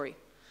same story.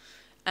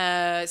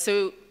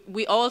 So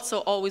we also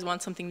always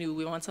want something new.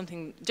 We want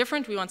something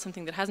different. We want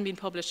something that hasn't been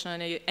published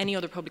on any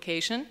other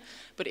publication.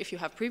 But if you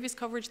have previous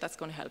coverage, that's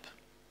going to help.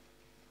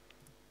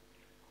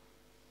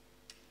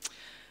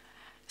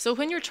 So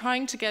when you're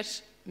trying to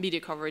get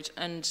media coverage,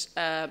 and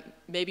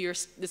maybe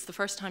it's the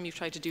first time you've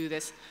tried to do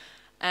this,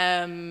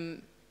 the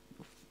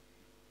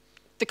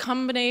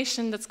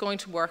combination that's going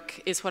to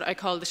work is what I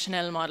call the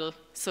Chanel model.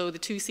 So the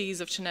 2 C's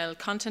of Chanel: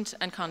 content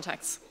and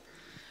contacts.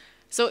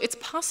 So it's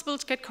possible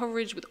to get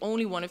coverage with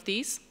only one of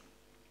these.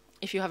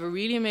 If you have a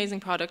really amazing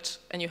product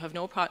and you have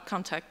no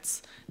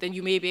contacts, then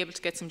you may be able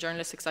to get some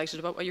journalists excited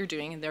about what you're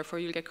doing, and therefore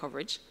you'll get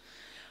coverage.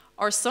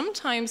 Or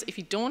sometimes, if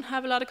you don't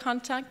have a lot of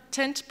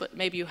content, but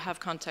maybe you have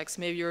contacts,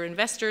 maybe your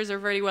investors are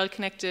very well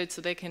connected,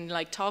 so they can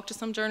like talk to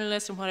some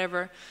journalists and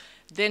whatever,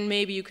 then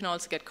maybe you can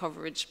also get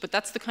coverage. But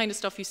that's the kind of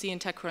stuff you see in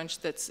TechCrunch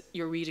that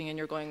you're reading and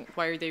you're going,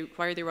 why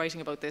are they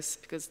writing about this?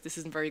 Because this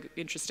isn't very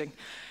interesting.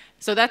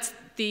 So that's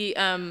the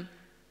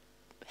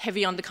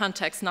heavy on the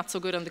context, not so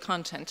good on the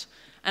content.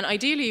 And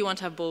ideally, you want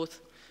to have both.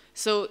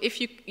 So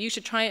if you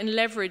should try and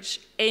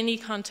leverage any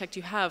contact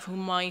you have who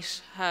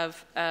might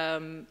have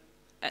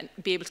and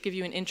be able to give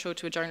you an intro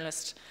to a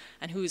journalist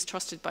and who is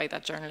trusted by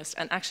that journalist.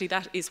 And actually,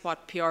 that is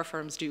what PR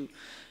firms do.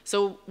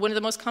 So one of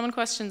the most common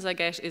questions I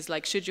get is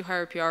like, should you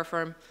hire a PR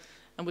firm?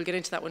 And we'll get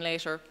into that one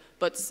later.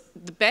 But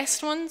the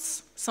best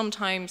ones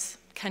sometimes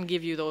can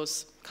give you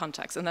those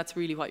contacts, and that's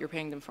really what you're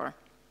paying them for.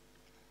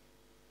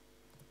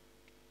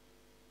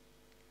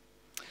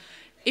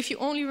 If you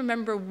only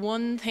remember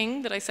one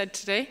thing that I said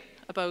today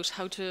about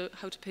how to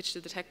pitch to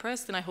the tech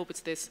press, then I hope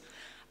it's this: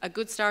 a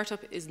good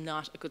startup is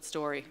not a good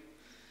story.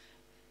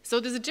 So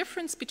there's a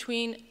difference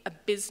between a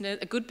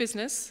good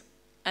business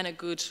and a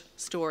good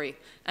story.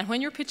 And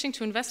when you're pitching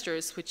to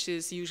investors, which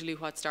is usually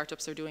what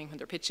startups are doing when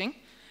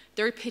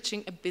they're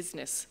pitching a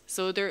business.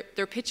 So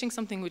they're pitching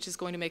something which is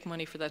going to make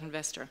money for that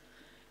investor.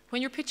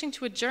 When you're pitching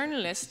to a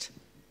journalist,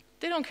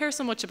 they don't care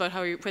so much about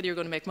whether you're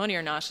going to make money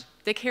or not.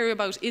 They care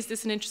about, is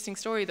this an interesting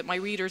story that my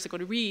readers are going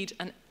to read,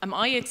 and am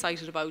I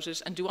excited about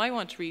it, and do I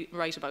want to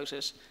write about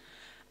it?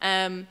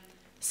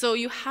 So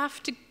you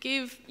have to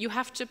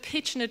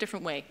pitch in a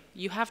different way.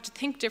 You have to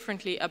think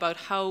differently about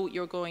how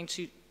you're going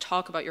to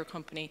talk about your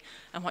company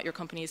and what your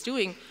company is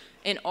doing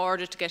in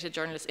order to get a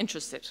journalist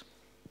interested.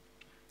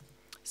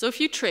 So a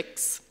few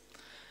tricks.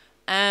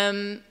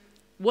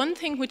 One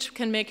thing which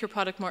can make your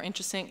product more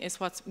interesting is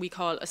what we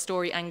call a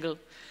story angle.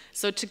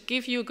 So to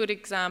give you a good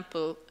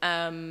example,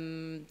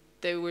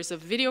 there was a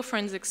video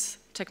forensics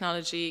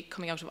technology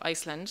coming out of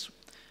Iceland,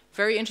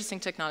 very interesting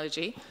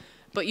technology,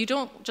 but you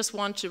don't just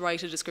want to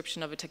write a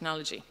description of a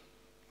technology,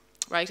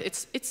 right?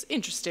 It's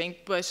interesting,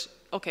 but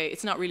okay,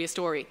 it's not really a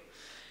story.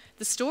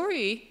 The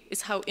story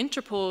is how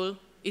Interpol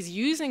is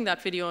using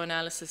that video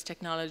analysis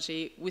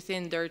technology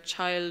within their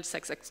child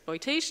sex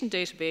exploitation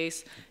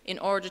database in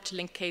order to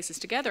link cases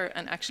together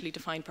and actually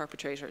define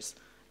perpetrators.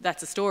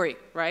 That's a story,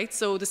 right?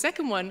 So the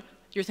second one,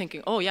 you're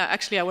thinking, oh yeah,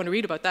 actually I want to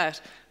read about that.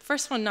 The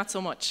first one, not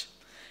so much.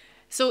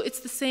 So it's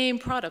the same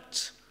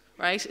product,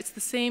 right? It's the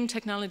same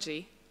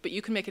technology, but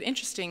you can make it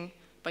interesting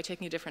by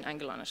taking a different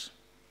angle on it.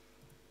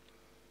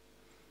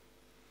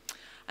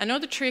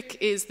 Another trick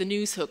is the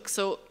news hook.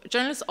 So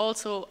journalists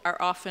also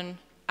are often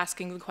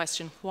asking the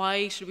question,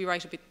 why should we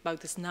write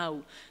about this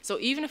now? So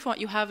even if what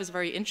you have is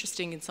very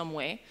interesting in some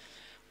way,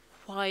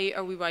 why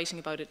are we writing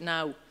about it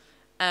now?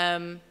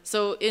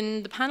 So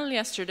in the panel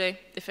yesterday,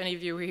 if any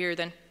of you were here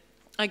then,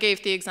 I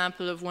gave the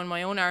example of one of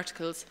my own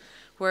articles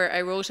where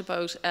I wrote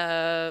about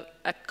a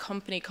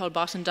company called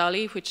Bot and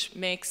Dolly, which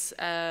makes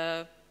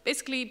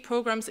basically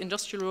programs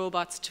industrial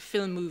robots to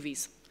film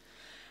movies.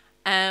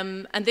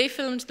 And they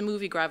filmed the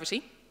movie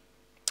Gravity,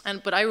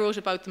 but I wrote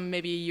about them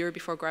maybe a year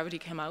before Gravity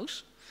came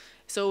out.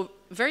 So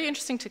very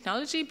interesting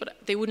technology,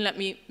 but they wouldn't let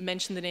me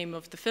mention the name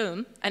of the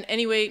film. And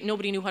anyway,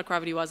 nobody knew what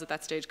Gravity was at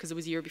that stage because it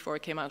was a year before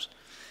it came out.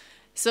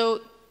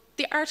 So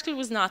the article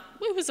was not,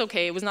 it was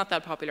okay, it was not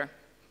that popular.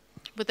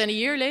 But then a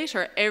year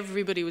later,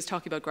 everybody was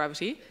talking about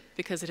Gravity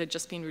because it had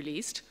just been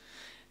released.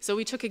 So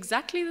we took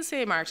exactly the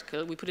same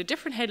article, we put a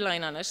different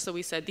headline on it, so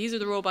we said, these are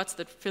the robots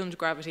that filmed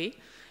Gravity,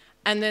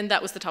 and then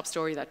that was the top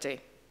story that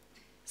day.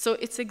 So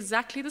it's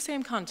exactly the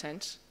same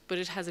content, but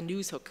it has a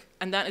news hook,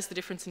 and that is the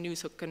difference a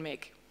news hook can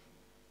make.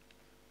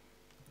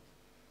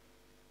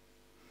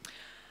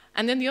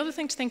 And then the other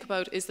thing to think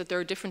about is that there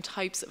are different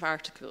types of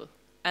article.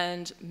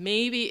 And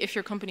maybe if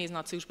your company is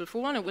not suitable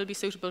for one, it will be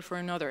suitable for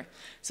another.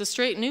 So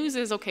straight news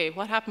is, okay,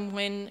 what happened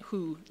when,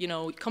 who? You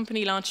know,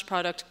 company launched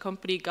product,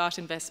 company got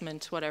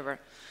investment, whatever.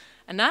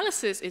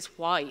 Analysis is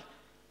why.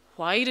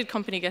 Why did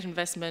company get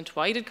investment?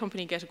 Why did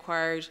company get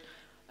acquired?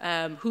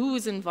 Who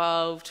was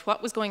involved?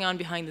 What was going on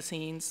behind the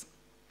scenes?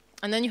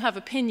 And then you have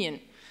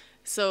opinion.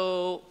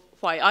 So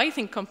why I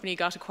think company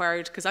got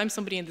acquired, because I'm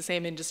somebody in the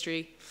same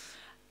industry.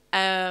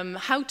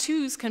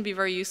 How-tos can be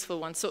very useful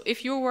ones. So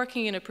if you're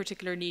working in a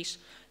particular niche,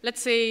 let's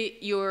say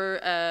you're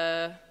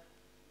a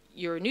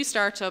new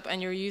startup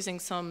and you're using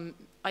some,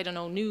 I don't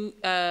know, new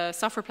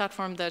software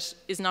platform that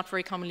is not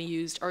very commonly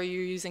used, or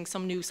you're using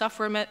some new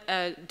software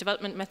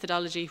development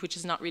methodology which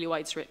is not really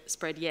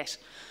widespread yet.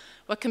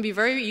 What can be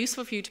very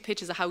useful for you to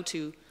pitch is a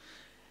how-to.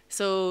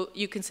 So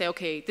you can say,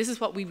 okay, this is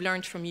what we've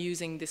learned from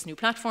using this new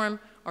platform,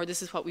 or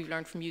this is what we've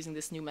learned from using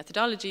this new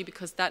methodology,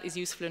 because that is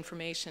useful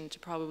information to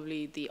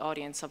probably the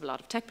audience of a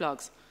lot of tech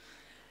blogs.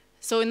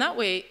 So in that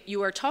way,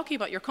 you are talking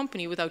about your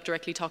company without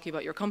directly talking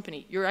about your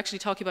company. You're actually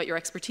talking about your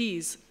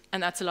expertise,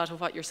 and that's a lot of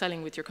what you're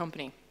selling with your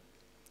company.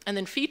 And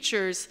then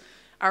features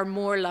are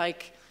more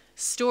like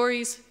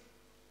stories,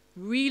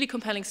 really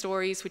compelling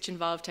stories which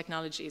involve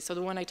technology. So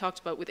the one I talked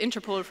about with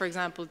Interpol, for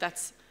example,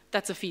 that's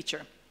a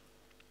feature.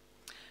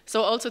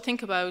 So also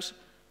think about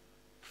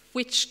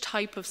which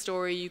type of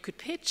story you could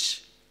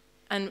pitch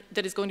and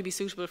that is going to be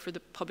suitable for the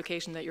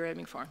publication that you're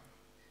aiming for.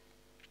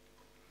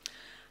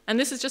 And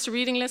this is just a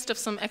reading list of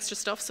some extra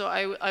stuff, so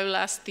I will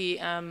ask the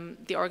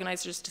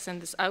organizers to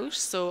send this out.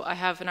 So I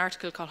have an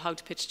article called How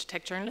to Pitch to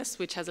Tech Journalists,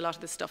 which has a lot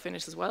of this stuff in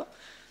it as well.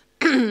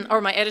 Or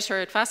my editor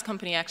at Fast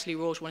Company actually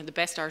wrote one of the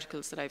best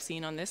articles that I've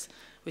seen on this,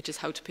 which is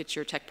How to Pitch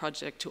Your Tech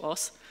Project to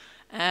Us.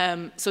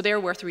 So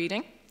they're worth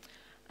reading.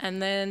 And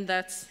then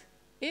that's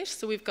it.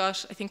 So we've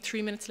got, I think,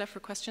 3 minutes left for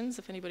questions,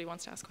 if anybody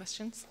wants to ask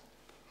questions.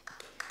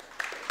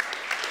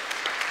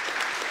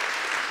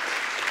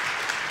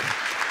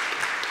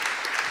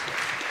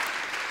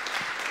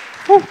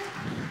 Woo.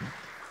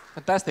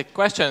 Fantastic.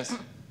 Questions?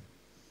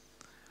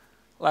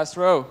 Last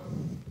row.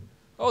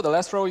 Oh, the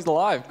last row is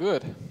live.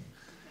 Good.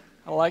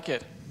 I like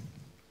it.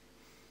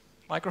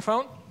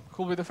 Microphone?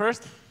 Who will be the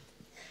first?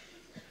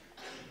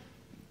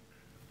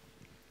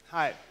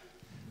 Hi.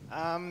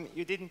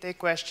 You didn't take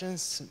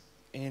questions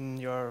in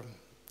your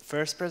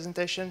first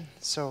presentation,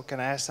 so can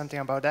I ask something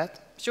about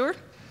that? Sure.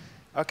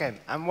 Okay,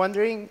 I'm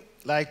wondering,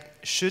 like,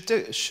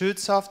 should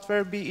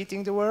software be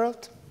eating the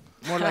world?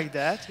 More like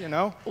that, you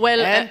know?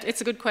 Well,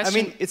 it's a good question.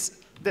 I mean, it's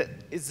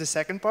the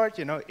second part,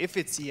 you know. If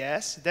it's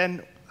yes,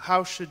 then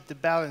how should the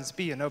balance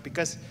be, you know?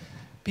 Because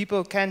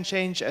people can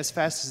change as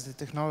fast as the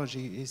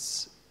technology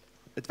is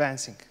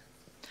advancing.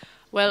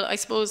 Well, I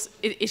suppose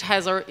it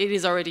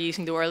is already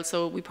eating the world,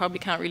 so we probably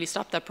can't really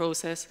stop that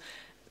process.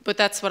 But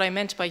that's what I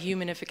meant by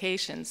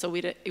humanification. So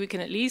we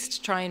can at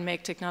least try and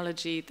make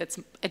technology that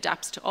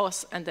adapts to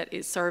us and that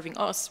is serving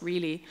us,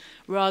 really,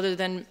 rather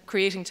than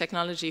creating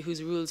technology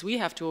whose rules we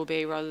have to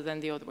obey rather than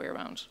the other way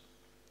around.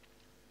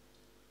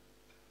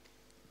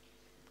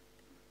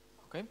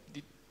 Okay.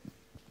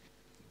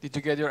 Did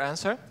you get your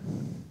answer?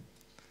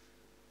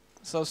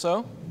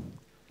 So?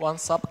 One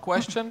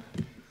sub-question?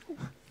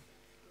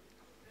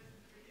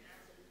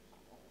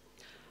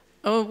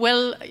 Oh,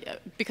 well,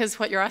 because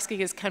what you're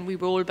asking is, can we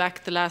roll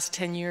back the last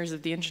 10 years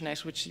of the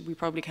internet, which we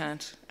probably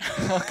can't.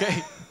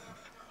 Okay.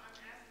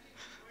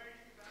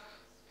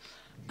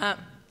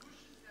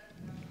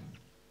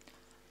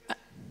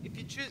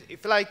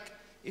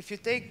 If you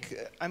take,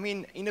 I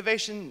mean,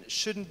 innovation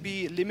shouldn't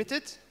be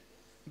limited,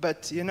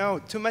 but, you know,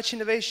 too much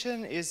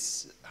innovation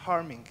is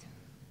harming.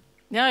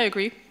 Yeah, I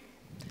agree.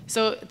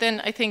 So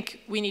then I think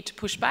we need to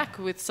push back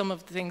with some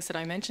of the things that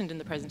I mentioned in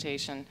the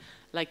presentation,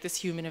 like this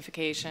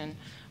humanification,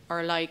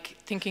 or like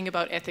thinking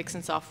about ethics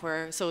in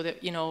software, so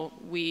that, you know,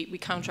 we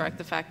counteract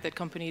the fact that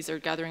companies are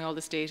gathering all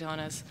this data on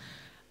us.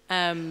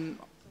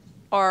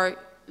 Or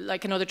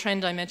like another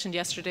trend I mentioned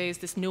yesterday is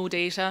this no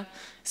data,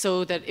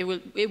 so that it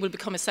will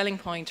become a selling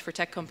point for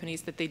tech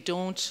companies that they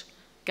don't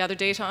gather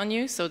data on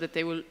you, so that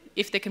they will,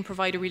 if they can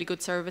provide a really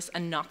good service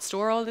and not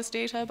store all this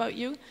data about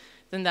you,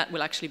 then that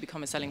will actually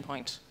become a selling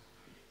point.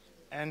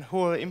 And who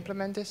will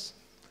implement this?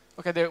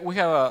 Okay, we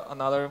have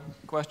another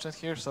question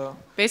here, so.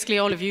 Basically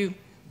all of you.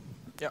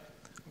 Yeah.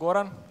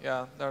 Goran?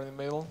 Yeah, there in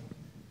the middle.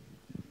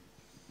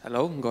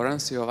 Hello, Goran,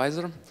 CEO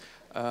advisor.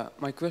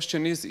 My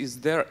question is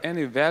there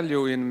any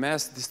value in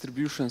mass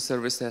distribution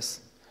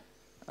services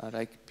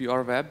like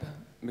PR web?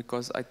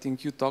 Because I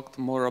think you talked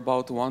more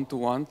about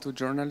one-to-one to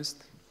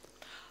journalists.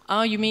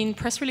 Oh, you mean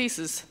press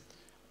releases?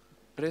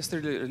 Press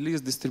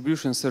release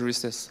distribution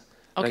services,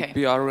 okay. Like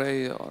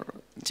PRA or...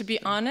 To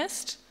be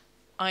honest,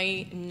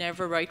 I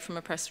never write from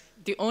a press.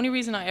 The only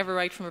reason I ever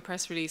write from a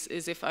press release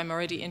is if I'm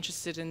already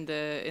interested in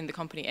the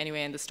company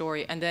anyway, in the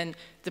story, and then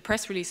the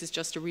press release is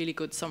just a really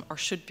good or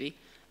should be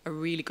a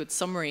really good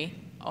summary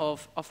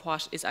of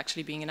what is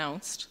actually being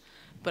announced.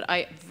 But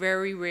I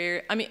very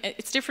rarely, I mean,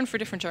 it's different for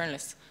different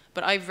journalists,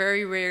 but I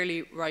very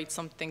rarely write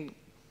something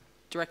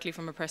directly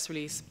from a press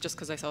release just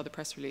because I saw the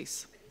press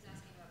release.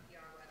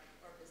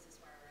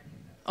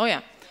 Oh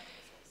yeah.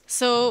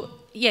 So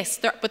yes,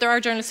 but there are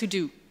journalists who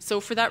do. So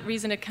for that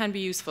reason, it can be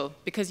useful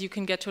because you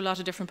can get to a lot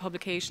of different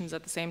publications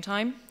at the same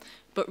time.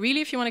 But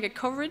really, if you want to get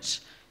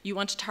coverage, you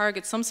want to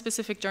target some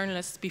specific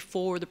journalists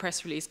before the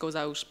press release goes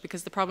out,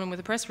 because the problem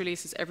with a press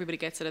release is everybody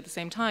gets it at the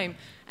same time,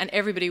 and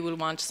everybody will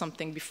want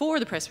something before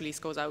the press release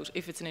goes out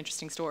if it's an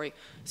interesting story.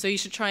 So you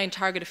should try and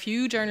target a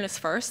few journalists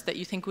first that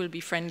you think will be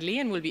friendly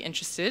and will be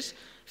interested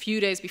a few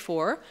days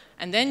before,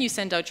 and then you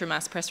send out your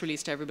mass press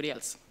release to everybody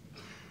else.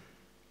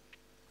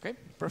 Okay,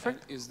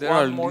 perfect. Is there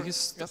a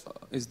list? Yes.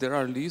 Is there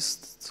a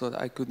list so that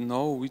I could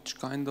know which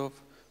kind of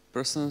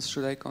persons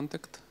should I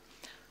contact?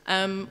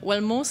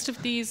 Well, most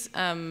of these,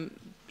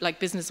 like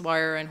Business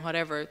Wire and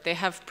whatever, they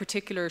have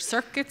particular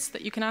circuits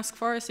that you can ask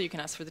for. So you can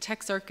ask for the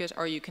tech circuit,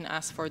 or you can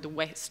ask for the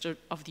west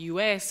of the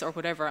US or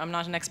whatever. I'm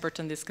not an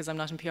expert on this because I'm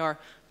not in PR,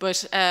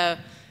 but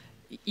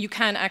you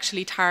can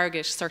actually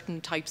target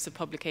certain types of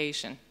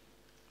publication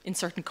in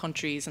certain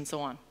countries and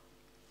so on.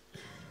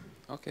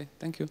 Okay,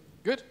 thank you.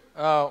 Good.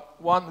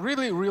 One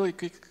really, really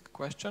quick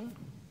question.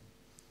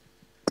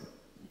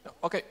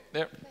 Okay,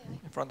 there,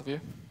 in front of you.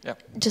 Yeah.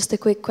 Just a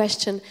quick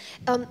question.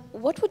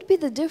 What would be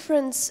the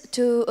difference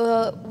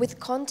with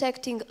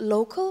contacting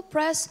local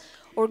press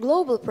or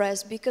global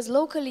press? Because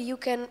locally you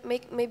can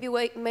maybe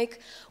make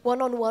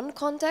one-on-one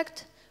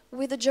contact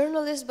with a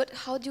journalist, but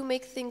how do you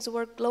make things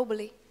work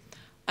globally?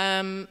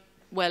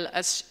 Well,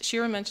 as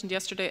Ciara mentioned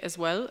yesterday as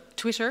well,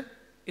 Twitter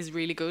is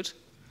really good.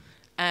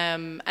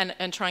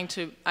 And trying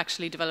to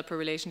actually develop a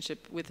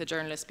relationship with a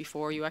journalist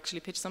before you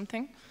actually pitch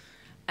something.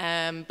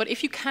 But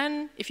if you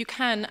can,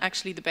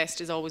 actually the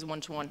best is always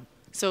one-to-one.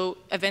 So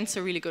events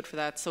are really good for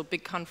that. So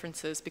big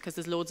conferences, because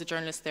there's loads of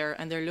journalists there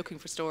and they're looking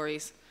for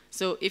stories.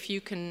 So if you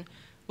can,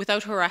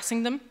 without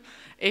harassing them,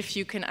 if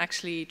you can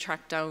actually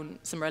track down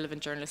some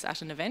relevant journalists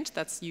at an event,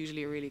 that's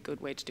usually a really good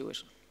way to do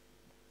it.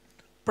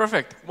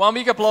 Perfect. One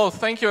big applause.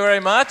 Thank you very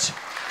much.